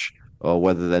rich or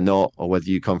whether they're not, or whether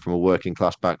you come from a working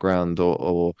class background,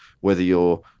 or whether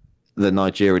you're the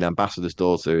Nigerian ambassador's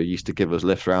daughter who used to give us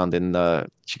lifts around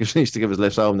she used to give us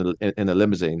lifts home in a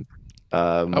limousine.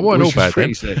 I wasn't all bad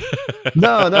then.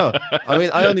 No. I mean,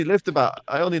 I only lived about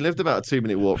a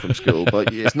 2-minute walk from school,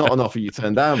 but it's not an offer you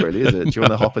turn down, really, is it? Do you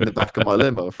want to hop in the back of my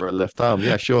limo for a lift home?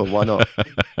 Yeah, sure, why not?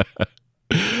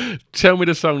 Tell me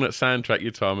the song that soundtracked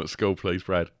your time at school, please,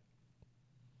 Brad.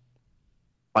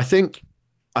 I think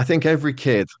every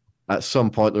kid at some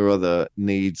point or other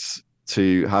needs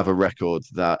to have a record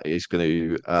that is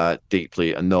going to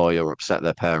deeply annoy or upset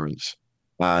their parents.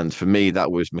 And for me,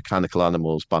 that was Mechanical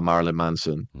Animals by Marilyn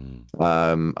Manson.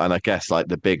 And I guess like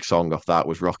the big song off that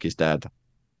was Rock Is Dead.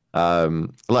 Like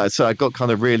I said, I got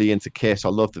kind of really into Kiss. I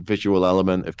love the visual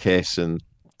element of Kiss and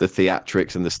the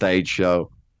theatrics and the stage show.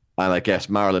 And I guess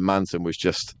Marilyn Manson was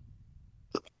just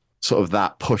sort of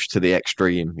that push to the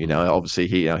extreme. Obviously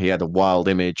he had a wild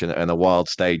image and a wild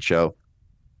stage show.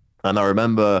 And I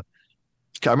remember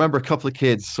a couple of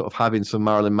kids sort of having some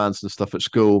Marilyn Manson stuff at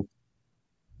school,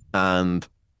 and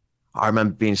I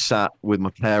remember being sat with my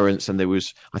parents, and I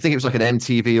think it was like an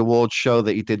MTV Awards show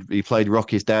that he played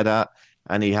Rock Is Dead at,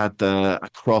 and he had a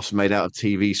cross made out of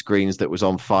TV screens that was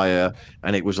on fire,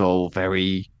 and it was all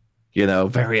very,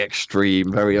 very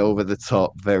extreme, very over the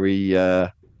top, very,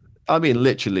 I mean,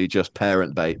 literally just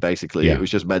parent bait, basically. Yeah. It was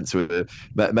just meant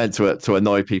to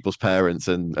annoy people's parents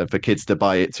and for kids to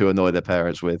buy it to annoy their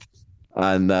parents with.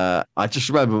 And I just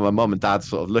remember my mum and dad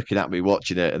sort of looking at me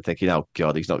watching it and thinking, "Oh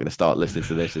God, he's not going to start listening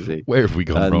to this, is he?" Where have we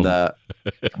gone wrong?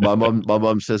 My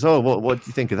mum says, "Oh, what do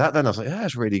you think of that?" Then I was like, "Yeah,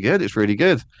 it's really good. It's really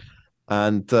good."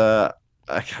 And about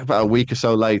a week or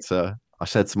so later, I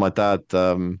said to my dad,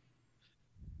 "I'm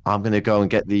going to go and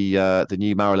get the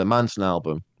new Marilyn Manson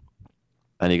album."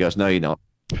 And he goes, "No, you're not."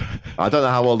 I don't know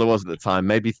how old I was at the time,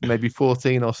 maybe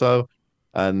 14 or so.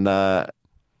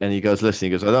 And he goes, "Listen,"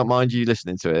 he goes, "I don't mind you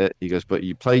listening to it." He goes, "But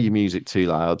you play your music too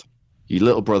loud. Your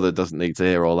little brother doesn't need to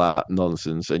hear all that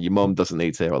nonsense, and your mum doesn't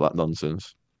need to hear all that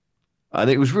nonsense." And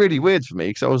it was really weird for me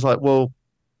because I was like, "Well,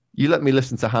 you let me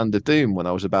listen to Hand of Doom when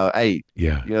I was about 8.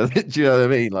 Yeah. Do you know what I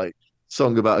mean? Like,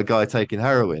 song about a guy taking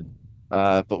heroin,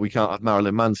 but we can't have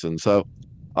Marilyn Manson." So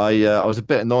I was a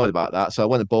bit annoyed about that. So I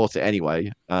went and bought it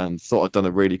anyway and thought I'd done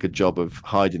a really good job of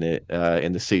hiding it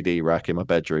in the CD rack in my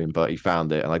bedroom. But he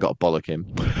found it and I got to bollock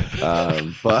him.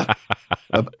 But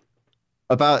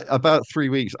about 3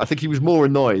 weeks, I think he was more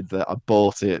annoyed that I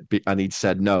bought it and he'd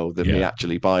said no than me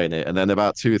actually buying it. And then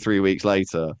about 2 or 3 weeks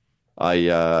later,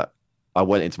 I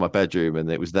went into my bedroom and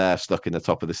it was there stuck in the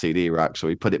top of the CD rack. So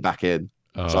he put it back in.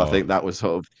 Oh. So I think that was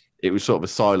sort of a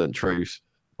silent truce.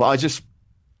 But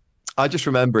I just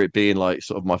remember it being like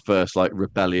sort of my first like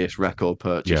rebellious record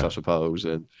purchase, I suppose,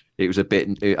 and it was a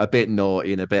bit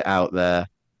naughty and a bit out there,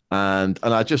 and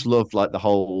I just loved like the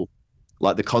whole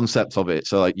like the concept of it.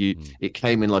 So like it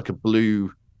came in like a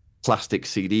blue plastic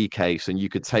CD case, and you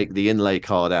could take the inlay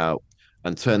card out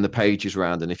and turn the pages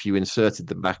around, and if you inserted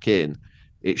them back in,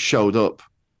 it showed up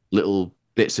little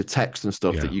bits of text and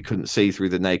stuff that you couldn't see through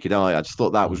the naked eye. I just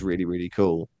thought that was really, really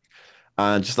cool,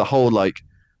 and just the whole like.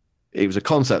 It was a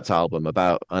concept album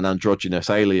about an androgynous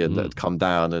alien that had come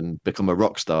down and become a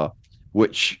rock star,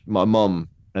 which my mum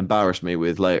embarrassed me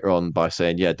with later on by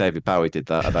saying, "Yeah, David Bowie did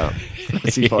that about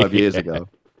 35 years ago.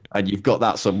 And you've got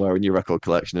that somewhere in your record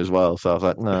collection as well." So I was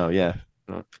like, "No, yeah,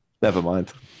 never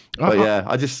mind." But yeah,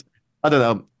 I don't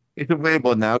know. It's a weird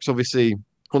one now because obviously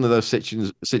one of those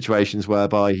situations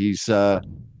whereby he's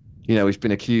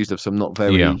been accused of some not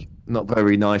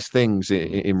very nice things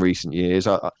in recent years.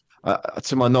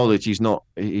 To my knowledge, I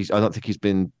don't think he's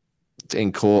been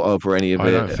in court over any of it. I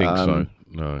don't think so.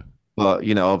 No. But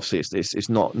obviously, it's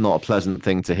not a pleasant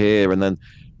thing to hear. And then,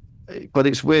 but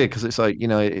it's weird because it's like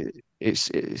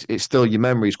it's still your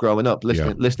memories growing up,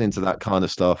 listening to that kind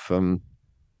of stuff.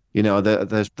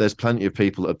 There's plenty of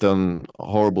people that have done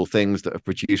horrible things that have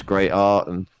produced great art,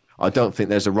 and I don't think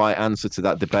there's a right answer to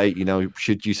that debate.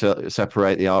 Should you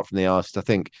separate the art from the artist? I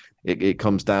think it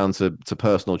comes down to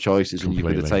personal choices, and you've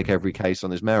got to take every case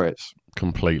on its merits.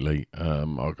 Completely.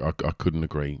 I couldn't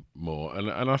agree more.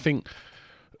 And I think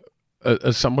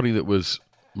as somebody that was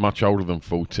much older than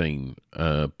 14,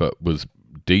 but was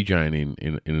DJing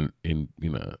in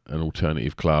an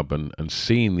alternative club and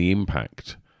seeing the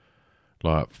impact,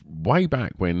 like way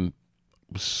back when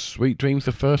Sweet Dreams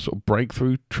the first sort of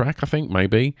breakthrough track, I think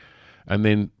maybe, and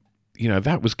then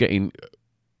that was getting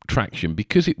traction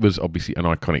because it was obviously an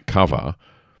iconic cover,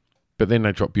 but then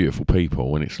they dropped Beautiful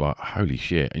People and it's like, holy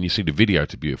shit, and you see the video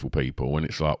to Beautiful People and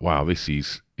it's like, wow, this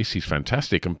is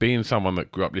fantastic. And being someone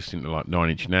that grew up listening to like 9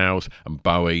 Inch Nails and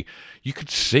Bowie, you could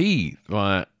see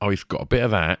like, oh, he's got a bit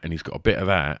of that and he's got a bit of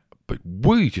that, but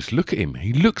woo, just look at him,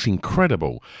 he looks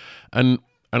incredible. And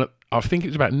I think it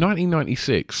was about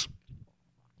 1996.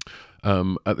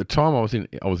 At the time, I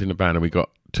was in a band, and we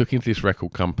took into this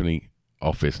record company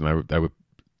office, and they were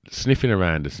sniffing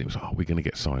around us. And it was, "Oh, we're going to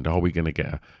get signed. Oh, we're going to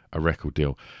get a record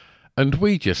deal," and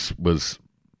we just was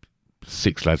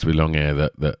 6 lads with long hair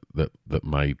that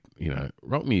made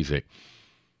rock music.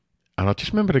 And I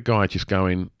just remember the guy just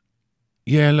going,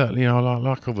 "Yeah, look, I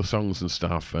like all the songs and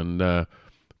stuff, and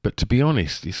but to be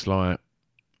honest, it's like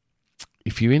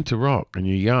if you're into rock and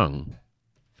you're young,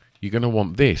 you're going to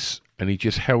want this." and he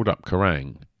just held up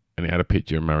Kerrang, and it had a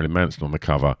picture of Marilyn Manson on the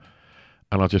cover,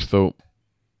 and I just thought,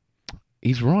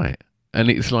 he's right. And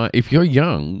it's like, if you're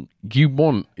young, you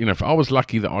want, if I was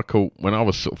lucky that I caught, when I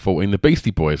was sort of 14, the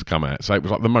Beastie Boys come out. So it was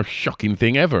like the most shocking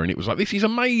thing ever. And it was like, this is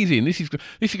amazing. This is going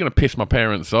to piss my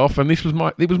parents off. And it was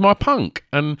my punk.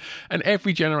 And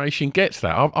every generation gets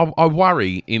that. I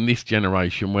worry in this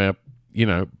generation where,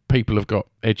 people have got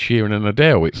Ed Sheeran and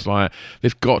Adele. It's like,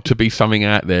 there's got to be something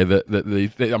out there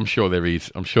that I'm sure there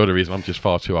is. I'm just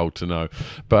far too old to know.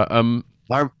 But,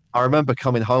 I remember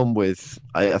coming home with,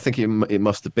 I think it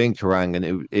must have been Kerrang,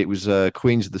 and it was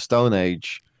Queens of the Stone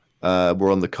Age were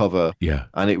on the cover. Yeah.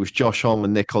 And it was Josh Homme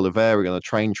and Nick Oliveri on a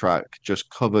train track, just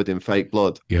covered in fake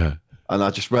blood. Yeah. And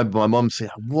I just remember my mum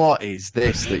saying, "What is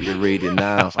this that you're reading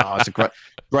now?" I was like, "Oh, it's a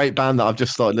great band that I've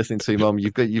just started listening to, Mum.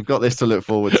 You've got this to look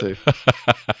forward to."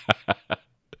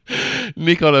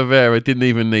 Nick Oliveri didn't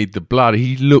even need the blood.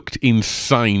 He looked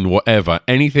insane, whatever.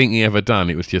 Anything he ever done,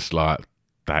 it was just like,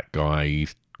 that guy,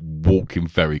 he's walking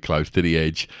very close to the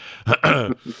edge.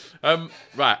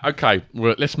 Right, okay.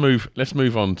 Well, let's move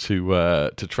on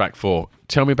to track 4.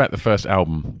 Tell me about the first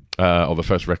album or the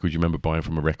first record you remember buying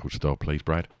from a record store, please,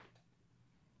 Brad.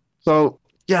 So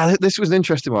yeah, this was an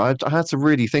interesting one. I had to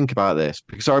really think about this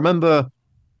because I remember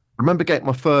getting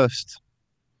my first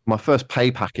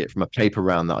pay packet from a paper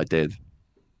round that I did,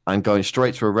 and going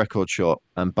straight to a record shop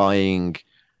and buying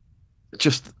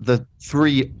just the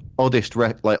 3 oddest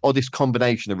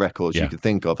combination of records you could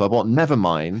think of. I bought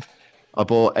Nevermind. I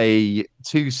bought a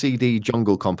 2 CD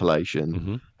Jungle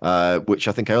compilation, which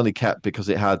I think I only kept because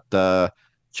it had Chai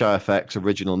FX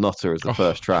Original Nutter as the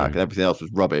first track, and everything else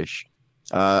was rubbish.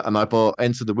 And I bought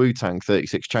Enter the Wu-Tang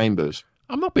 36 Chambers.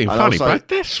 I'm not being funny, Brad.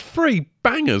 There's 3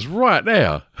 bangers right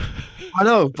there. I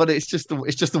know, but it's just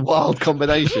a wild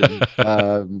combination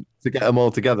to get them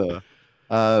all together.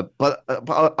 But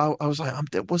I was like,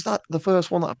 was that the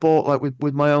first one that I bought like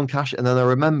with my own cash? And then I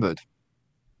remembered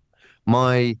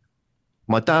my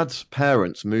dad's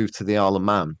parents moved to the Isle of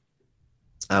Man,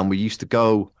 and we used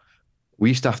to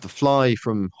have to fly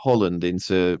from Holland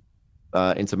into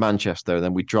Manchester, and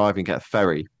then we'd drive and get a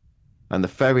ferry, and the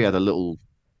ferry had a little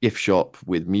gift shop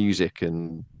with music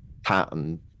and hat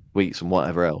and sweets and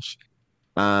whatever else.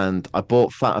 And I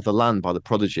bought Fat of the Land by The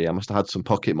Prodigy. I must have had some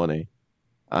pocket money,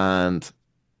 and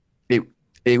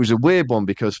it was a weird one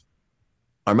because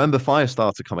I remember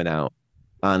Firestarter coming out,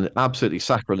 and absolutely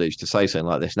sacrilege to say something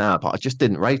like this now, but I just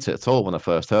didn't rate it at all when I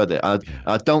first heard it.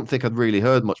 I don't think I'd really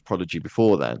heard much Prodigy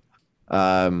before then.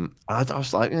 I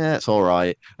was like, yeah, it's all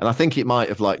right. And I think it might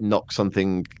have like knocked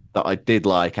something that I did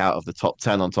like out of the top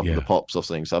 10 on top of the pops or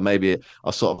something. So maybe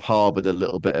I sort of harbored a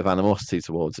little bit of animosity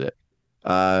towards it.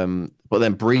 But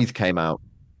then Breathe came out,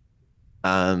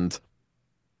 and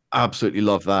absolutely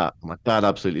loved that. My dad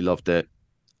absolutely loved it.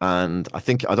 And I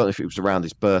don't know if it was around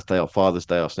his birthday or Father's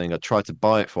Day or something. I tried to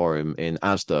buy it for him in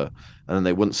Asda, and then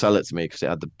they wouldn't sell it to me because it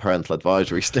had the parental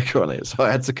advisory sticker on it. So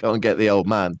I had to go and get the old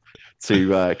man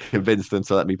to convince them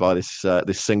to let me buy this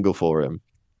single for him.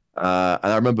 And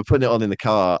I remember putting it on in the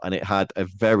car, and it had a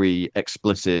very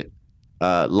explicit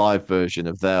live version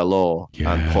of Their Law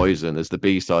and Poison as the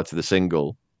B-side to the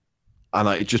single. And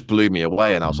it just blew me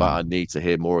away. And I was like, I need to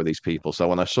hear more of these people. So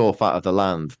when I saw Fat of the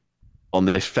Land on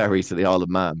this ferry to the Isle of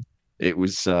Man, it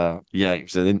was an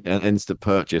instant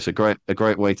purchase. A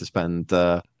great way to spend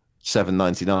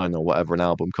 $7.99 or whatever an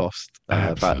album cost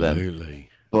back then.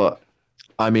 But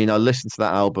I mean, I listened to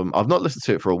that album. I've not listened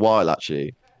to it for a while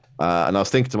actually, and I was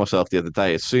thinking to myself the other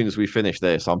day, as soon as we finish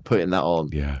this, I'm putting that on.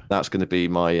 Yeah, that's going to be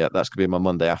my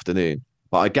Monday afternoon.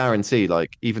 But I guarantee,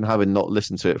 like, even having not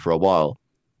listened to it for a while,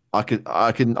 I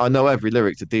know every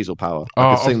lyric to Diesel Power.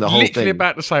 I can sing the whole thing. I was literally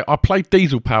about to say, I played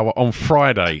Diesel Power on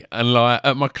Friday and like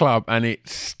at my club, and it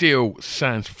still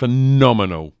sounds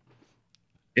phenomenal.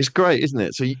 It's great, isn't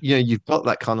it? So you've got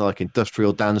that kind of like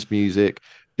industrial dance music.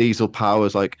 Diesel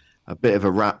Power's like a bit of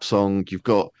a rap song. You've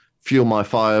got Fuel My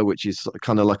Fire, which is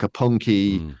kind of like a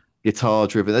punky guitar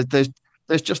driven.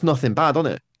 There's just nothing bad on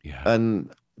it. Yeah, and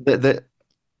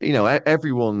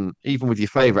everyone, even with your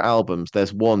favorite albums,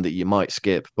 there's one that you might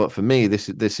skip. But for me, this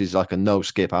is like a no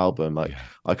skip album. Like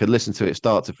I could listen to it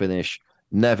start to finish,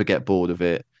 never get bored of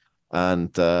it.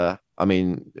 And I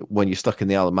mean, when you're stuck in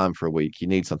the Isle of Man for a week, you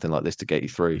need something like this to get you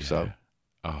through. Yeah. So,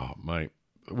 oh mate,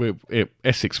 we're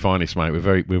Essex finest, mate.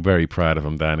 We're very proud of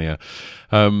them down here.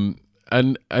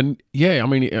 And yeah, I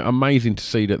mean, amazing to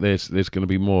see that there's going to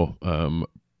be more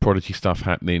Prodigy stuff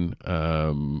happening.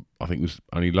 I think it was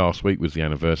only last week was the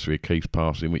anniversary of Keith's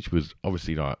passing, which was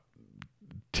obviously like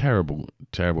terrible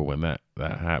when that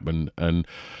happened. And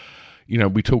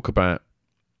we talk about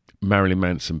Marilyn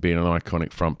Manson being an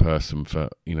iconic front person for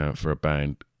a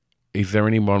band. Is there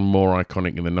anyone more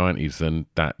iconic in the 90s than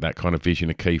that kind of vision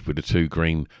of Keith with the two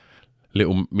green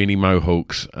little mini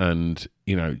mohawks and,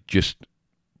 just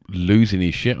losing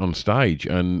his shit on stage?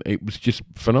 And it was just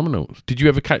phenomenal. Did you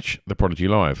ever catch the Prodigy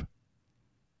live?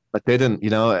 I didn't,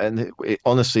 and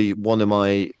honestly, one of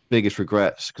my biggest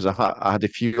regrets, because I had a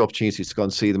few opportunities to go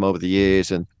and see them over the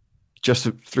years, and just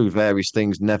through various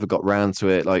things, never got round to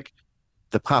it. Like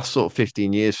the past sort of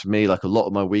 15 years for me, like a lot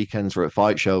of my weekends were at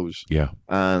fight shows. Yeah.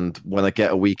 And when I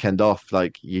get a weekend off,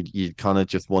 like you kind of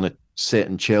just want to sit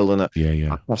and chill. And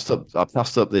yeah. I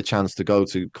passed up the chance to go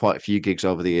to quite a few gigs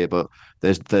over the year, but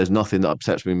there's nothing that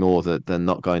upsets me more than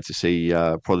not going to see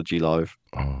Prodigy live.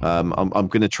 Oh. I'm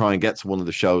going to try and get to one of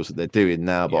the shows that they're doing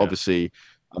now, but obviously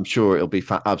I'm sure it'll be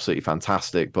absolutely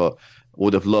fantastic. But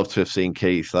would have loved to have seen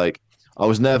Keith. Like I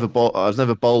was never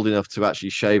bold enough to actually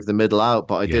shave the middle out,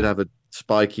 but I did have a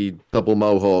spiky double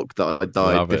mohawk that I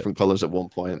dyed different colors at one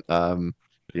point. What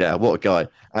a guy.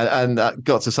 And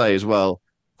got to say as well,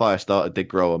 Firestarter did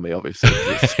grow on me, obviously.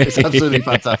 It's absolutely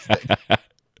fantastic.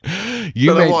 Don't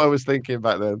know what I was thinking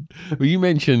back then. Well, you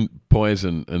mentioned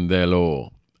Poison and Their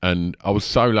Law, and I was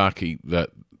so lucky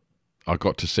that I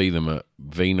got to see them at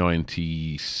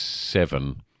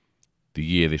V97 the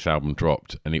year this album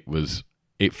dropped, and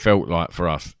it felt like for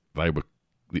us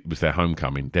it was their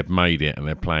homecoming. They've made it and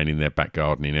they're playing in their back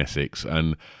garden in Essex.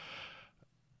 And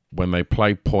when they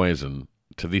play Poison,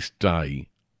 to this day,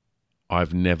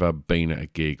 I've never been at a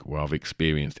gig where I've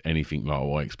experienced anything like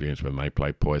what I experienced when they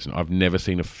played Poison. I've never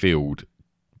seen a field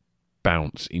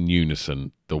bounce in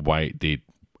unison the way it did.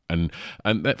 And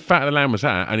that Fat of the Land was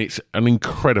that, and it's an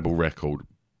incredible record.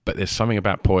 But there's something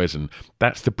about Poison.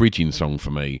 That's the bridging song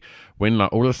for me. When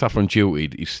like all the stuff on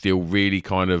Jilted is still really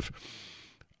kind of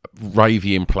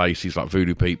ravey in places like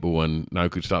Voodoo People and No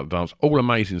Good Start the Dance, all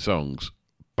amazing songs.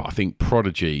 But I think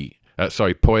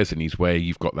Poison is where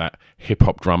you've got that hip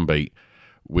hop drum beat,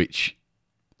 which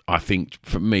I think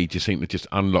for me just seemed to just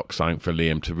unlock something for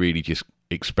Liam to really just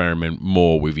experiment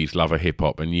more with his love of hip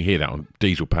hop. And you hear that on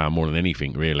Diesel Power more than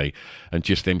anything, really. And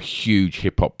just them huge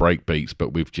hip hop break beats,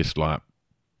 but with just like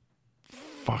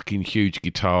fucking huge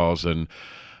guitars and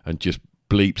just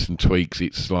bleeps and tweaks.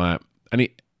 It's like, and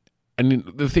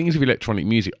the things of electronic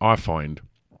music, I find,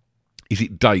 is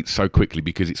it dates so quickly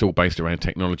because it's all based around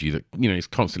technology that, it's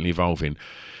constantly evolving.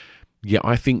 Yeah,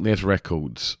 I think there's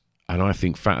records, and I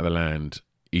think Fat of the Land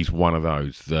is one of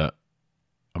those that,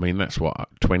 I mean, that's what,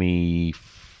 nearly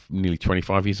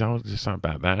 25 years old? There's something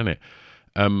about that, isn't it?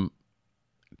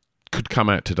 Could come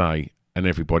out today and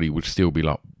everybody would still be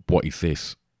like, what is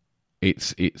this?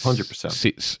 It's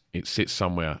 100%. It sits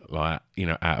somewhere like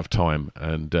out of time,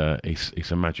 and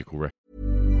it's a magical record.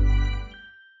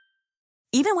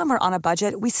 Even when we're on a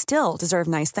budget, we still deserve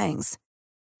nice things.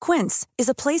 Quince is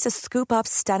a place to scoop up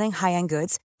stunning high-end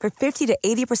goods for 50 to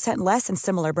 80% less than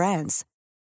similar brands.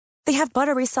 They have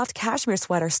buttery soft cashmere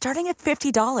sweaters starting at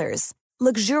 $50,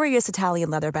 luxurious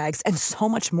Italian leather bags, and so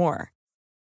much more.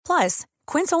 Plus,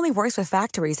 Quince only works with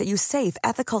factories that use safe,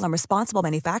 ethical, and responsible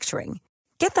manufacturing.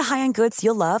 Get the high-end goods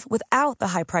you'll love without the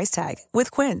high price tag with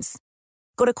Quince.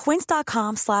 Go to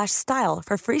quince.com/style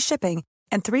for free shipping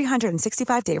and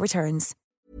 365-day returns.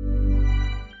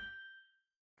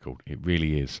 Cool. It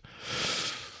really is.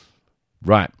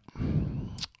 Right.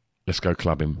 Let's go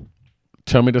clubbing.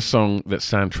 Tell me the song that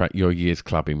soundtracked your year's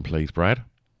clubbing, please, Brad.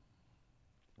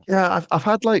 Yeah, I've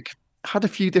had a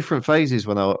few different phases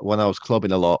when I was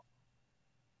clubbing a lot.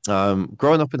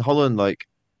 Growing up in Holland, like,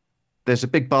 there's a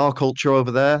big bar culture over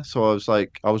there, so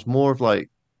I was more of like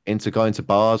into going to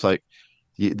bars. Like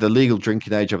the legal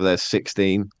drinking age over there is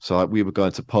 16, so like, we were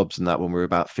going to pubs and that when we were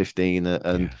about 15,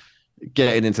 and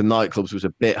getting into nightclubs was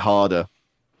a bit harder,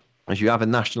 as you have a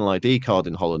national ID card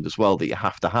in Holland as well that you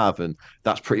have to have, and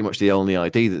that's pretty much the only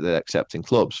ID that they accept in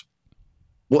clubs.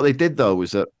 What they did though was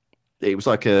that it was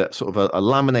like a sort of a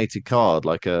laminated card,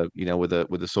 like with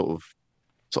a sort of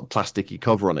plasticky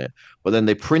cover on it, but then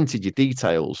they printed your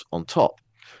details on top.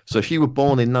 So if you were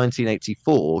born in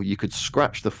 1984, you could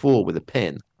scratch the 4 with a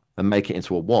pin and make it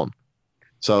into a 1.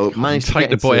 So managed to take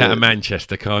the boy out of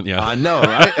Manchester, can't you? I know,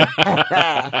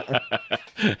 right?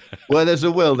 Well, there's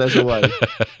a will, there's a way.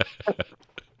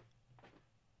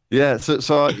 Yeah,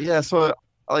 so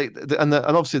like, and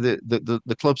obviously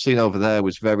the club scene over there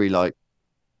was very like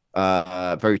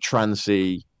very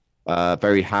trancey,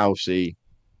 very housey.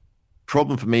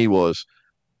 Problem for me was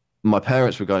my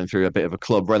parents were going through a bit of a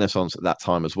club renaissance at that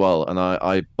time as well, and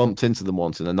I bumped into them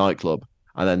once in a nightclub,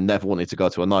 and then never wanted to go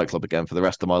to a nightclub again for the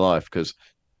rest of my life, because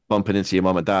bumping into your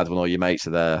mum and dad when all your mates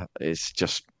are there is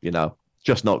just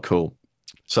just not cool.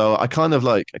 So I kind of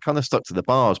stuck to the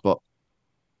bars. But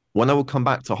when I would come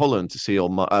back to Holland to see all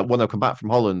my when I come back from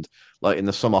Holland, like in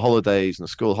the summer holidays and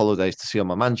the school holidays to see all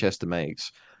my Manchester mates,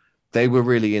 they were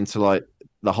really into like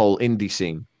the whole indie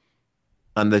scene,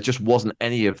 and there just wasn't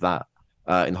any of that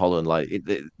in Holland. Like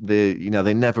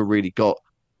they never really got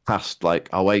past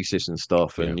like Oasis and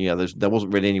stuff, Yeah. and there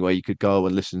wasn't really anywhere you could go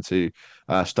and listen to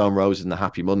Stone Roses and the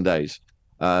Happy Mondays.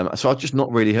 So I've just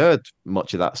not really heard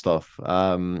much of that stuff.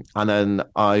 And then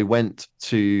I went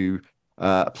to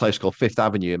a place called Fifth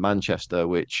Avenue in Manchester,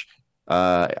 which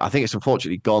I think it's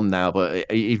unfortunately gone now,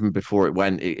 but even before it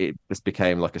went, it just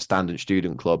became like a standard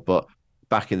student club. But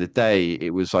back in the day,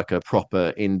 it was like a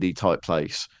proper indie type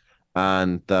place,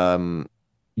 and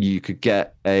you could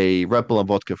get a Red Bull and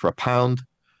vodka for £1.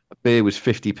 A beer was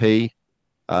 50p.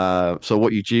 So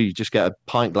what you do, you just get a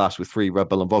pint glass with 3 Red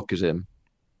Bull and vodkas in,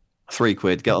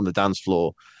 £3, get on the dance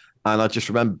floor. And I just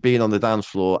remember being on the dance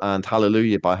floor and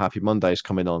Hallelujah by Happy Mondays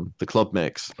coming on, the club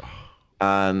mix.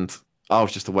 And I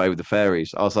was just away with the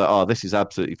fairies. I was like, oh, this is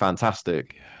absolutely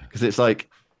fantastic. Because it's like,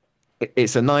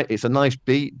 it's a nice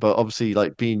beat, but obviously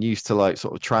like being used to like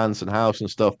sort of trance and house and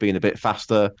stuff being a bit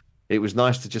faster, it was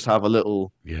nice to just have a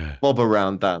little bob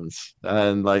around dance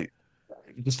and like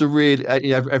just a really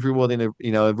everyone in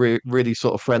a really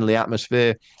sort of friendly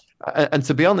atmosphere. And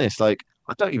to be honest, like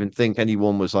I don't even think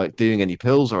anyone was like doing any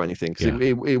pills or anything because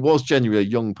it was genuinely a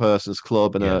young person's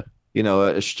club and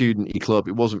a student-y club.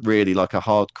 It wasn't really like a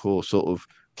hardcore sort of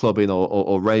clubbing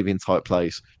or raving type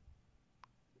place.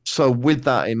 So with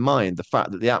that in mind, the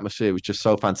fact that the atmosphere was just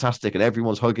so fantastic and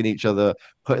everyone's hugging each other,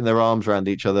 putting their arms around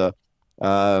each other.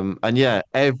 And yeah,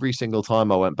 every single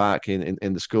time I went back in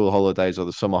the school holidays or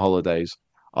the summer holidays,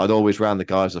 I'd always round the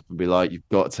guys up and be like, "You've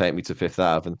got to take me to Fifth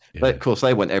Ave." And of course,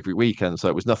 they went every weekend, so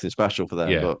it was nothing special for them.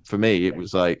 Yeah. But for me, it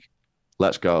was like,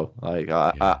 "Let's go!" Like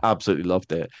I absolutely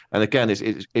loved it. And again,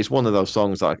 it's one of those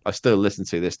songs that I still listen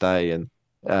to this day, and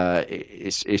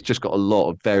it's just got a lot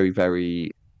of very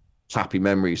very happy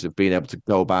memories of being able to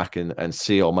go back and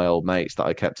see all my old mates that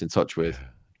I kept in touch with.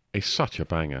 It's such a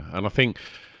banger, and I think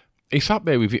it's up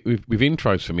there with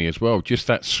intros for me as well. Just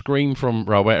that scream from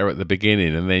Rowetta at the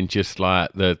beginning, and then just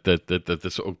like the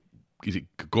sort of, is it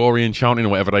Gregorian chanting or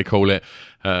whatever they call it,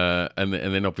 and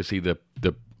then obviously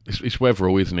it's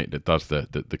Weatherall, isn't it, that does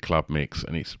the club mix,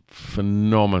 and it's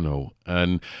phenomenal.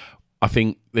 And I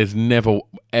think there's never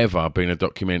ever been a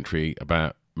documentary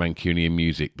about Mancunian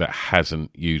music that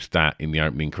hasn't used that in the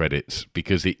opening credits,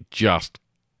 because it just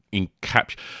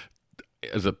encapsulates.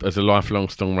 As a lifelong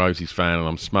Stone Roses fan, and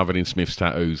I'm smothered in Smith's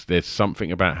tattoos, there's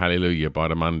something about Hallelujah by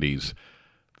the Mondays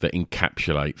that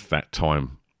encapsulates that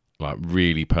time like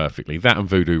really perfectly. That and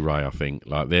Voodoo Ray, I think,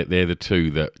 like they're the two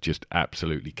that just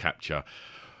absolutely capture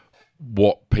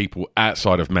what people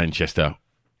outside of Manchester,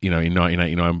 in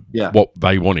 1989, what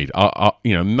they wanted.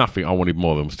 Nothing I wanted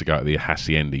more than was to go to the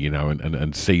Hacienda,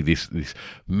 and see this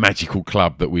magical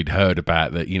club that we'd heard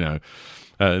about, that,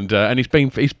 and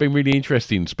it's been really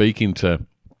interesting speaking to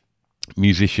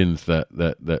musicians that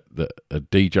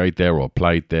DJ'd there or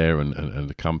played there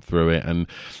and come through it, and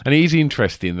it is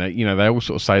interesting that they all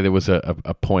sort of say there was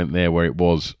a point there where it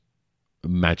was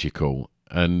magical,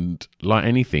 and like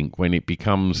anything, when it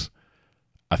becomes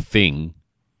a thing,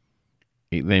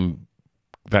 it then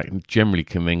that generally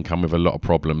can then come with a lot of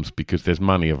problems, because there's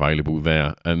money available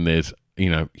there and there's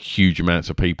huge amounts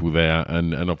of people there,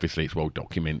 and obviously it's well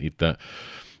documented that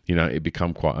it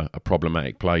become quite a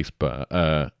problematic place, but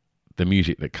the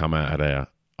music that come out of there,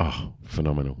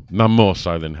 phenomenal. None more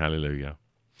so than Hallelujah.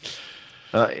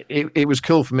 It was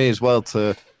cool for me as well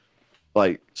to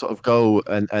like sort of go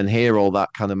and hear all that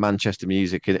kind of Manchester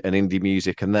music and indie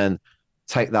music, and then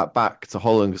take that back to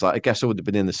Holland, because I guess I would have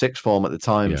been in the sixth form at the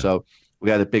time, so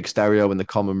we had a big stereo in the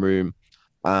common room,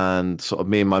 and sort of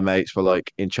me and my mates were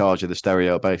like in charge of the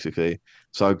stereo basically.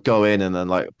 So I'd go in and then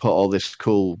like put all this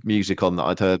cool music on that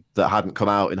I'd heard that hadn't come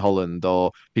out in Holland,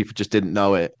 or people just didn't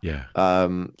know it.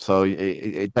 So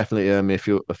it definitely earned me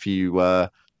a few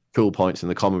cool points in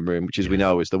the common room, which, as we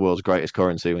know, is the world's greatest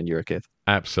currency when you're a kid.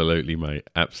 Absolutely, mate.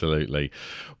 Absolutely.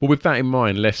 Well, with that in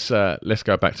mind, let's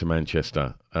go back to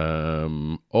Manchester.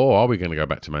 Or are we going to go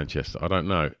back to Manchester? I don't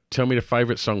know. Tell me the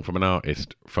favourite song from an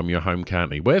artist from your home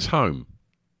county. Where's home?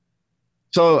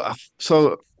 So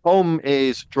home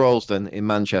is Droylsden in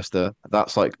Manchester.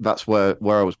 That's where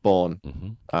I was born,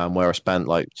 where I spent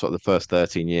like sort of the first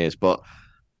 13 years. But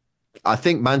I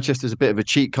think Manchester's a bit of a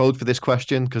cheat code for this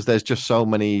question, because there's just so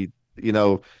many,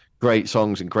 great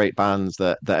songs and great bands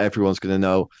that everyone's going to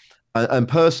know. And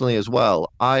personally as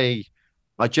well, I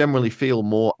generally feel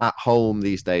more at home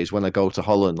these days when I go to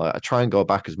Holland. Like I try and go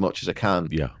back as much as I can.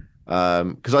 Yeah.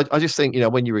 Because I just think,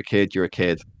 when you're a kid, you're a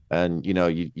kid, and you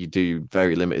do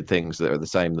very limited things that are the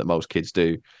same that most kids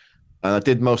do. And I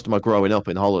did most of my growing up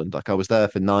in Holland. Like I was there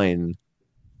for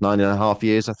 9.5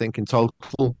 years, I think, in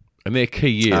total. And they're key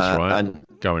years, right? And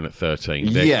Going at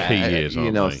 13, they're key years,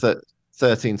 aren't they?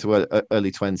 13 to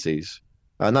early 20s,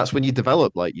 and that's when you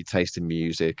develop like your taste in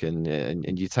music and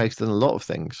you taste in a lot of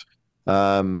things.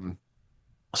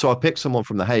 So I picked someone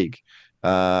from The Hague,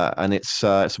 and it's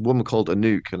a woman called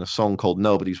Anouk and a song called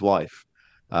Nobody's Wife.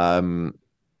 Um,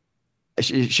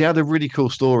 she had a really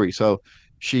cool story. So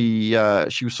she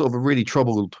was sort of a really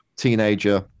troubled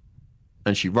teenager,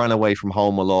 and she ran away from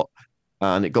home a lot.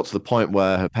 And it got to the point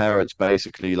where her parents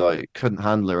basically like couldn't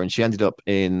handle her, and she ended up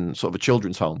in sort of a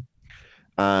children's home.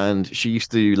 And she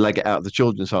used to leg it out of the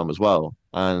children's home as well.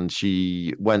 And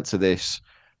she went to this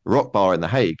rock bar in The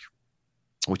Hague,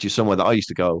 which is somewhere that I used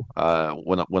to go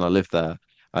when I lived there.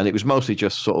 And it was mostly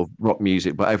just sort of rock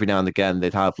music, but every now and again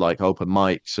they'd have like open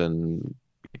mics and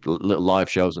little live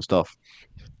shows and stuff.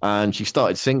 And she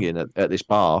started singing at this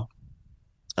bar,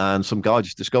 and some guy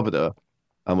just discovered her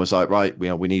and was like, right,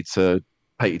 we need to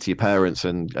take you to your parents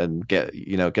and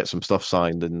get some stuff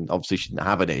signed. And obviously she didn't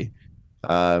have any.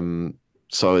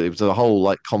 So it was a whole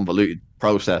like convoluted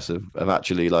process of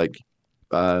actually like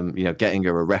getting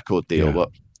her a record deal. Yeah. But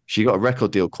she got a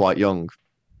record deal quite young.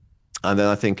 And then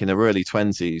I think in her early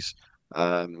 20s,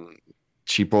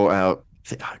 she brought out,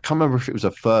 I can't remember if it was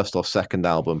her first or second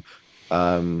album.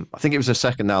 I think it was her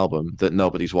second album that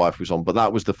Nobody's Wife was on, but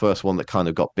that was the first one that kind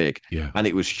of got big. Yeah. And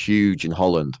it was huge in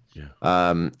Holland. Yeah.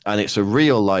 And it's a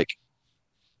real like,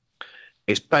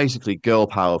 it's basically girl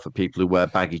power for people who wear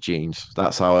baggy jeans.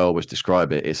 That's how I always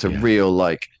describe it. It's a real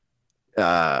like,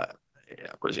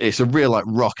 it's a real like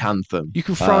rock anthem. You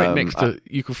could throw it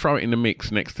you could throw it in the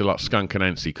mix next to like Skunk and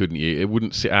Nancy, couldn't you? It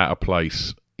wouldn't sit out of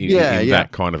place in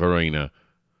that kind of arena.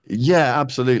 Yeah,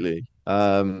 absolutely.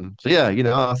 So yeah,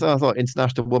 I thought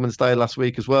International Women's Day last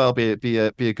week as well be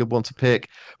a good one to pick.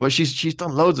 But she's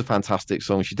done loads of fantastic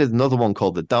songs. She did another one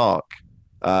called The Dark,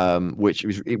 which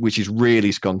is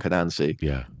really Skunk and Nancy.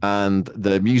 Yeah. And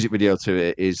the music video to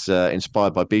it is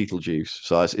inspired by Beetlejuice,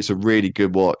 so it's a really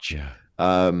good watch. Yeah.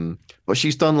 But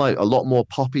she's done like a lot more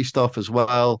poppy stuff as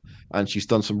well, and she's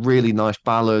done some really nice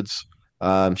ballads.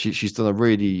 She's done a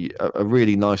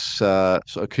really nice sort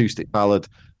of acoustic ballad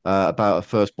about her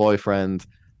first boyfriend.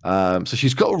 So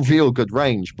she's got a real good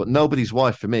range. But Nobody's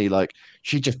Wife for me, like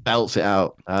she just belts it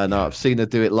out, and I've seen her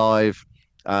do it live,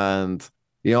 and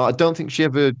I don't think she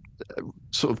ever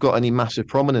sort of got any massive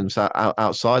prominence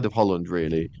outside of Holland,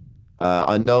 really.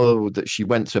 I know that she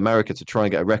went to America to try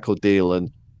and get a record deal,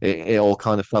 and it all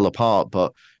kind of fell apart.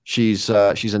 But she's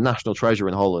a national treasure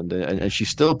in Holland, and she's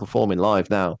still performing live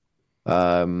now.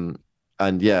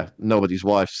 And yeah, Nobody's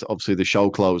Wife's obviously the show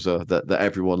closer that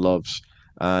everyone loves,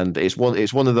 and it's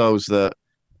one of those that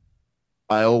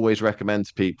I always recommend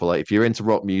to people. Like if you're into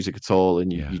rock music at all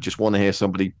and you just want to hear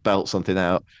somebody belt something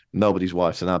out, Nobody's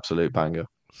Wife's an absolute banger.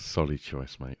 Solid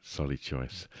choice, mate. Solid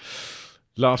choice.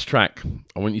 Last track.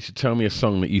 I want you to tell me a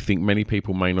song that you think many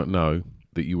people may not know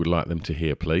that you would like them to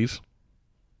hear, please.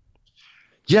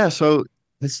 Yeah, so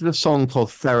this is a song called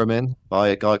Theremin by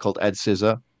a guy called Ed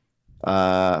Scissor,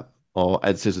 or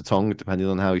Ed Scissor Tongue, depending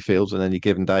on how he feels on any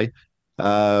given day.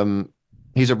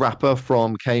 He's a rapper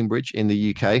from Cambridge in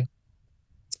the UK,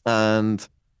 and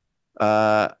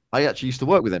I actually used to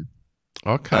work with him.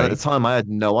 Okay. And at the time, I had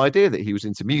no idea that he was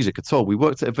into music at all. We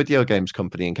worked at a video games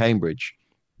company in Cambridge,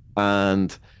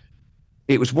 and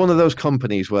it was one of those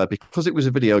companies where, because it was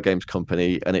a video games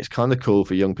company and it's kind of cool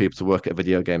for young people to work at a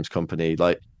video games company,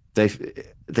 like they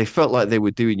felt like they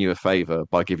were doing you a favor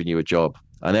by giving you a job,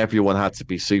 and everyone had to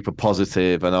be super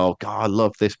positive and, oh God, I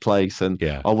love this place and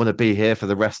I want to be here for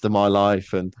the rest of my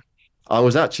life. And I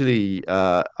was actually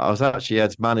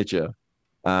Ed's manager,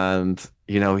 and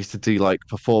he used to do like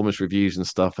performance reviews and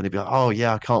stuff, and he'd be like, oh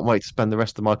yeah, I can't wait to spend the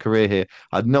rest of my career here.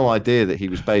 I had no idea that he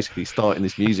was basically starting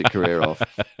this music career off,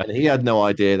 and he had no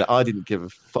idea that I didn't give a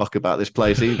fuck about this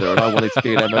place either, and I wanted to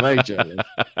be an MMA champion.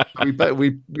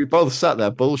 We both sat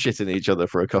there bullshitting each other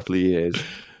for a couple of years,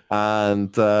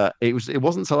 and it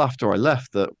wasn't until after I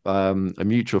left that a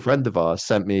mutual friend of ours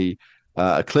sent me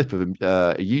a clip of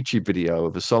a YouTube video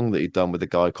of a song that he'd done with a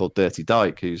guy called Dirty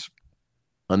Dyke, who's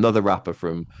another rapper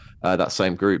from that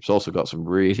same group's also got some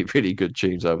really, really good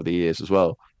tunes over the years as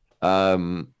well.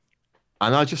 And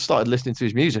I just started listening to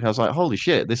his music. I was like, holy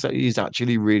shit, this is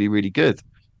actually really, really good.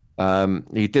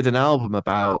 He did an album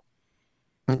about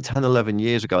 10, 11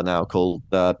 years ago now called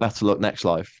Better Luck Next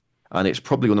Life. And it's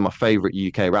probably one of my favorite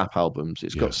UK rap albums.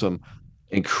 It's got some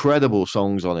incredible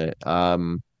songs on it.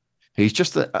 he's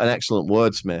just an excellent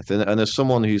wordsmith, and as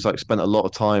someone who's like spent a lot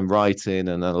of time writing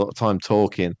and a lot of time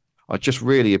talking, I just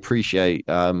really appreciate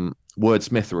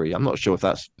wordsmithery. I'm not sure if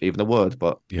that's even a word,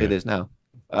 but it Yeah. is now.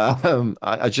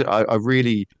 I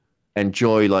really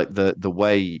enjoy like the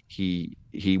way he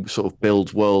sort of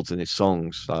builds worlds in his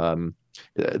songs.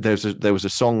 There was a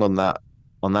song on that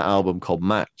album called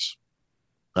Max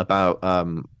about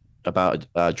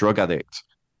a drug addict,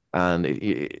 and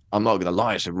I'm not gonna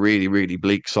lie, it's a really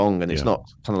bleak song, and it's Yeah. not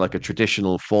kind of like a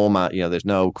traditional format. You know, there's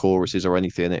no choruses or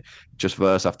anything. It just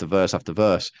verse after verse after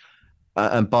verse,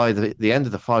 and by the end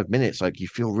of the 5 minutes, like you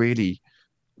feel really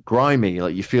grimy,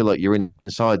 like you feel like you're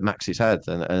inside Max's head,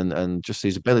 and just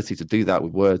his ability to do that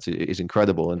with words is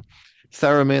incredible. And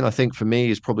Theremin, I think for me,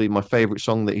 is probably my favorite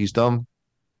song that he's done.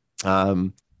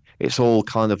 Um, it's all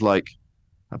kind of like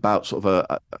about sort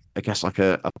of I guess like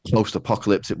a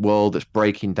post-apocalyptic world that's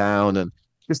breaking down, and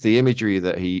just the imagery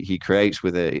that he creates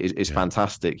with it is Yeah.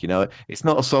 fantastic. You know, it's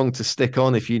not a song to stick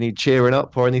on if you need cheering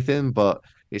up or anything, but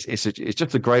it's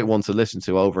just a great one to listen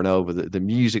to over and over. The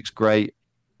music's great.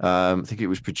 I think it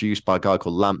was produced by a guy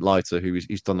called Lamplighter,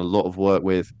 he's done a lot of work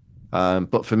with.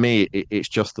 But for me, it's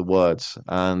just the words.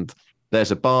 And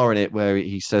there's a bar in it where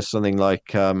he says something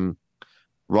like,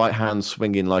 right hand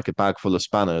swinging like a bag full of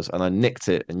spanners, and I nicked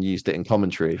it and used it in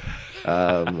commentary,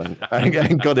 and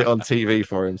got it on TV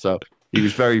for him. So he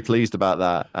was very pleased about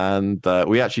that. And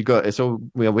we actually got it. So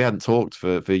we hadn't talked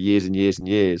for years and years and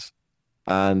years,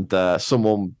 and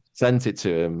someone sent it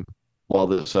to him while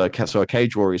there's so a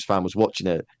Cage Warriors fan was watching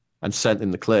it and sent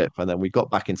him the clip, and then we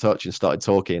got back in touch and started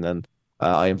talking, and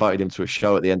I invited him to a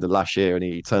show at the end of last year, and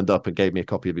he turned up and gave me a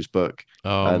copy of his book,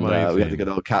 Oh, and we had a amazing. good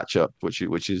old catch up, which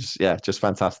is yeah, just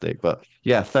fantastic. But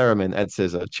yeah, Theremin, Ed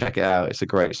Scissor, check it out. It's a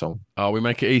great song. Oh, we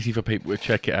make it easy for people to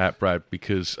check it out, Brad,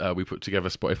 because we put together a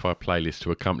Spotify playlist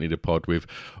to accompany the pod with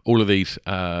all of these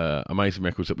amazing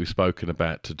records that we've spoken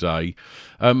about today.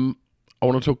 I want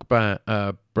to talk about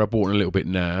Brad Wharton a little bit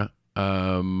now.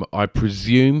 I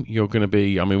presume you're going to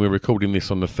be, I mean, we're recording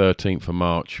this on the 13th of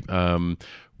March.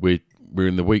 We're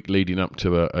in the week leading up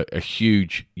to a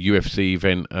huge UFC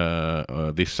event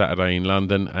this Saturday in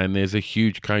London, and there's a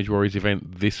huge Cage Warriors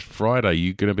event this Friday.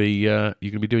 You going to be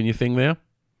doing your thing there?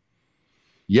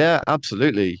 Yeah,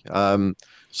 absolutely.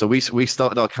 So we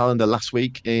started our calendar last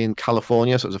week in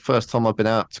California. So it was the first time I've been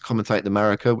out to commentate in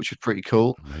America, which was pretty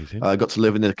cool. Amazing. I got to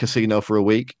live in a casino for a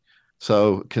week,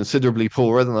 so considerably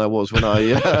poorer than I was when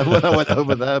I when I went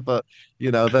over there. But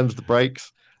you know, them's the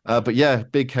breaks. But yeah,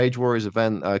 big Cage Warriors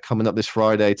event coming up this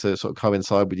Friday to sort of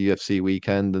coincide with UFC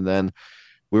weekend, and then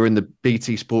we're in the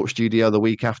BT Sports Studio the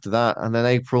week after that, and then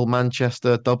April,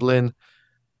 Manchester, Dublin,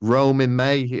 Rome in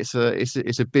May. It's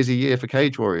a busy year for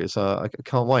Cage Warriors. I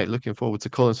can't wait. Looking forward to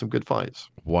calling some good fights.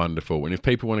 Wonderful. And if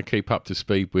people want to keep up to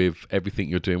speed with everything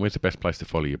you're doing, where's the best place to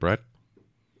follow you, Brad?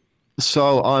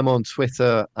 So I'm on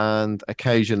Twitter and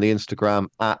occasionally Instagram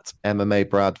at MMA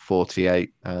Brad48,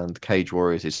 and Cage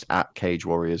Warriors is at Cage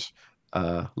Warriors.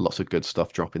 Lots of good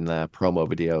stuff dropping there. Promo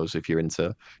videos. If you're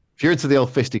into the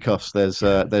old fisticuffs, there's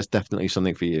definitely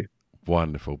something for you.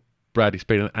 Wonderful. Brad, it's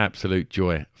been an absolute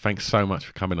joy. Thanks so much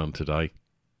for coming on today.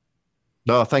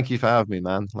 No, thank you for having me,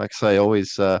 man. Like I say,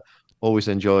 always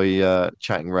enjoy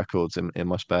chatting records in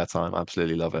my spare time.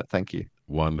 Absolutely love it. Thank you.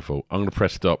 Wonderful. I'm going to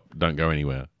press stop. Don't go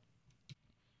anywhere.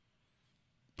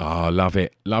 Oh, love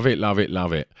it. Love it, love it,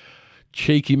 love it.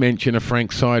 Cheeky mention of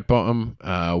Frank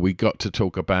Sidebottom. We got to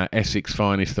talk about Essex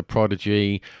Finest, The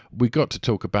Prodigy. We got to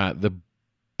talk about the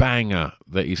banger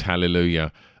that is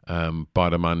Hallelujah by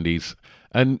the Mondays.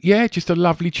 And yeah, just a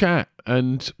lovely chat.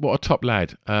 And what a top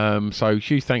lad. So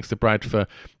huge thanks to Brad for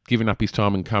giving up his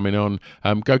time and coming on.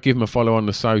 Go give him a follow on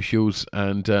the socials.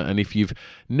 And if you've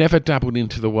never dabbled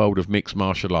into the world of mixed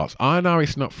martial arts, I know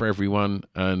it's not for everyone.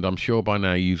 And I'm sure by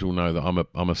now you all know that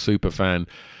I'm a super fan.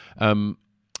 The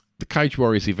Cage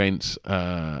Warriors events,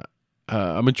 a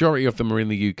majority of them are in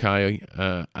the UK,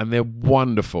 and they're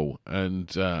wonderful. And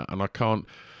I can't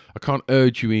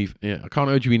urge you. I can't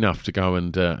urge you enough to go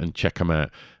and check them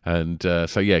out. And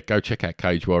so yeah, go check out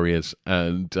Cage Warriors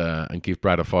and give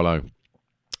Brad a follow.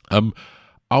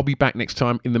 I'll be back next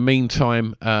time. In the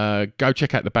meantime, go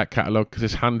check out the back catalogue, because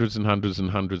there's hundreds and hundreds and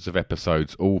hundreds of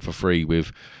episodes, all for free,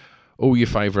 with all your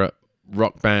favourite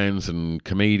rock bands and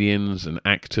comedians and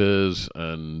actors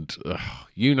and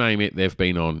you name it, they've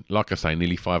been on. Like I say,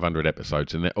 nearly 500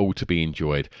 episodes, and they're all to be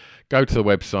enjoyed. Go to the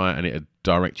website and it'll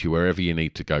direct you wherever you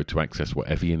need to go to access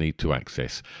whatever you need to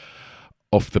access.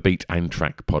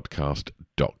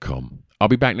 offthebeatandtrackpodcast.com. I'll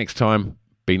be back next time.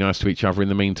 Be nice to each other in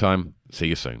the meantime. See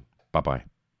you soon. Bye-bye.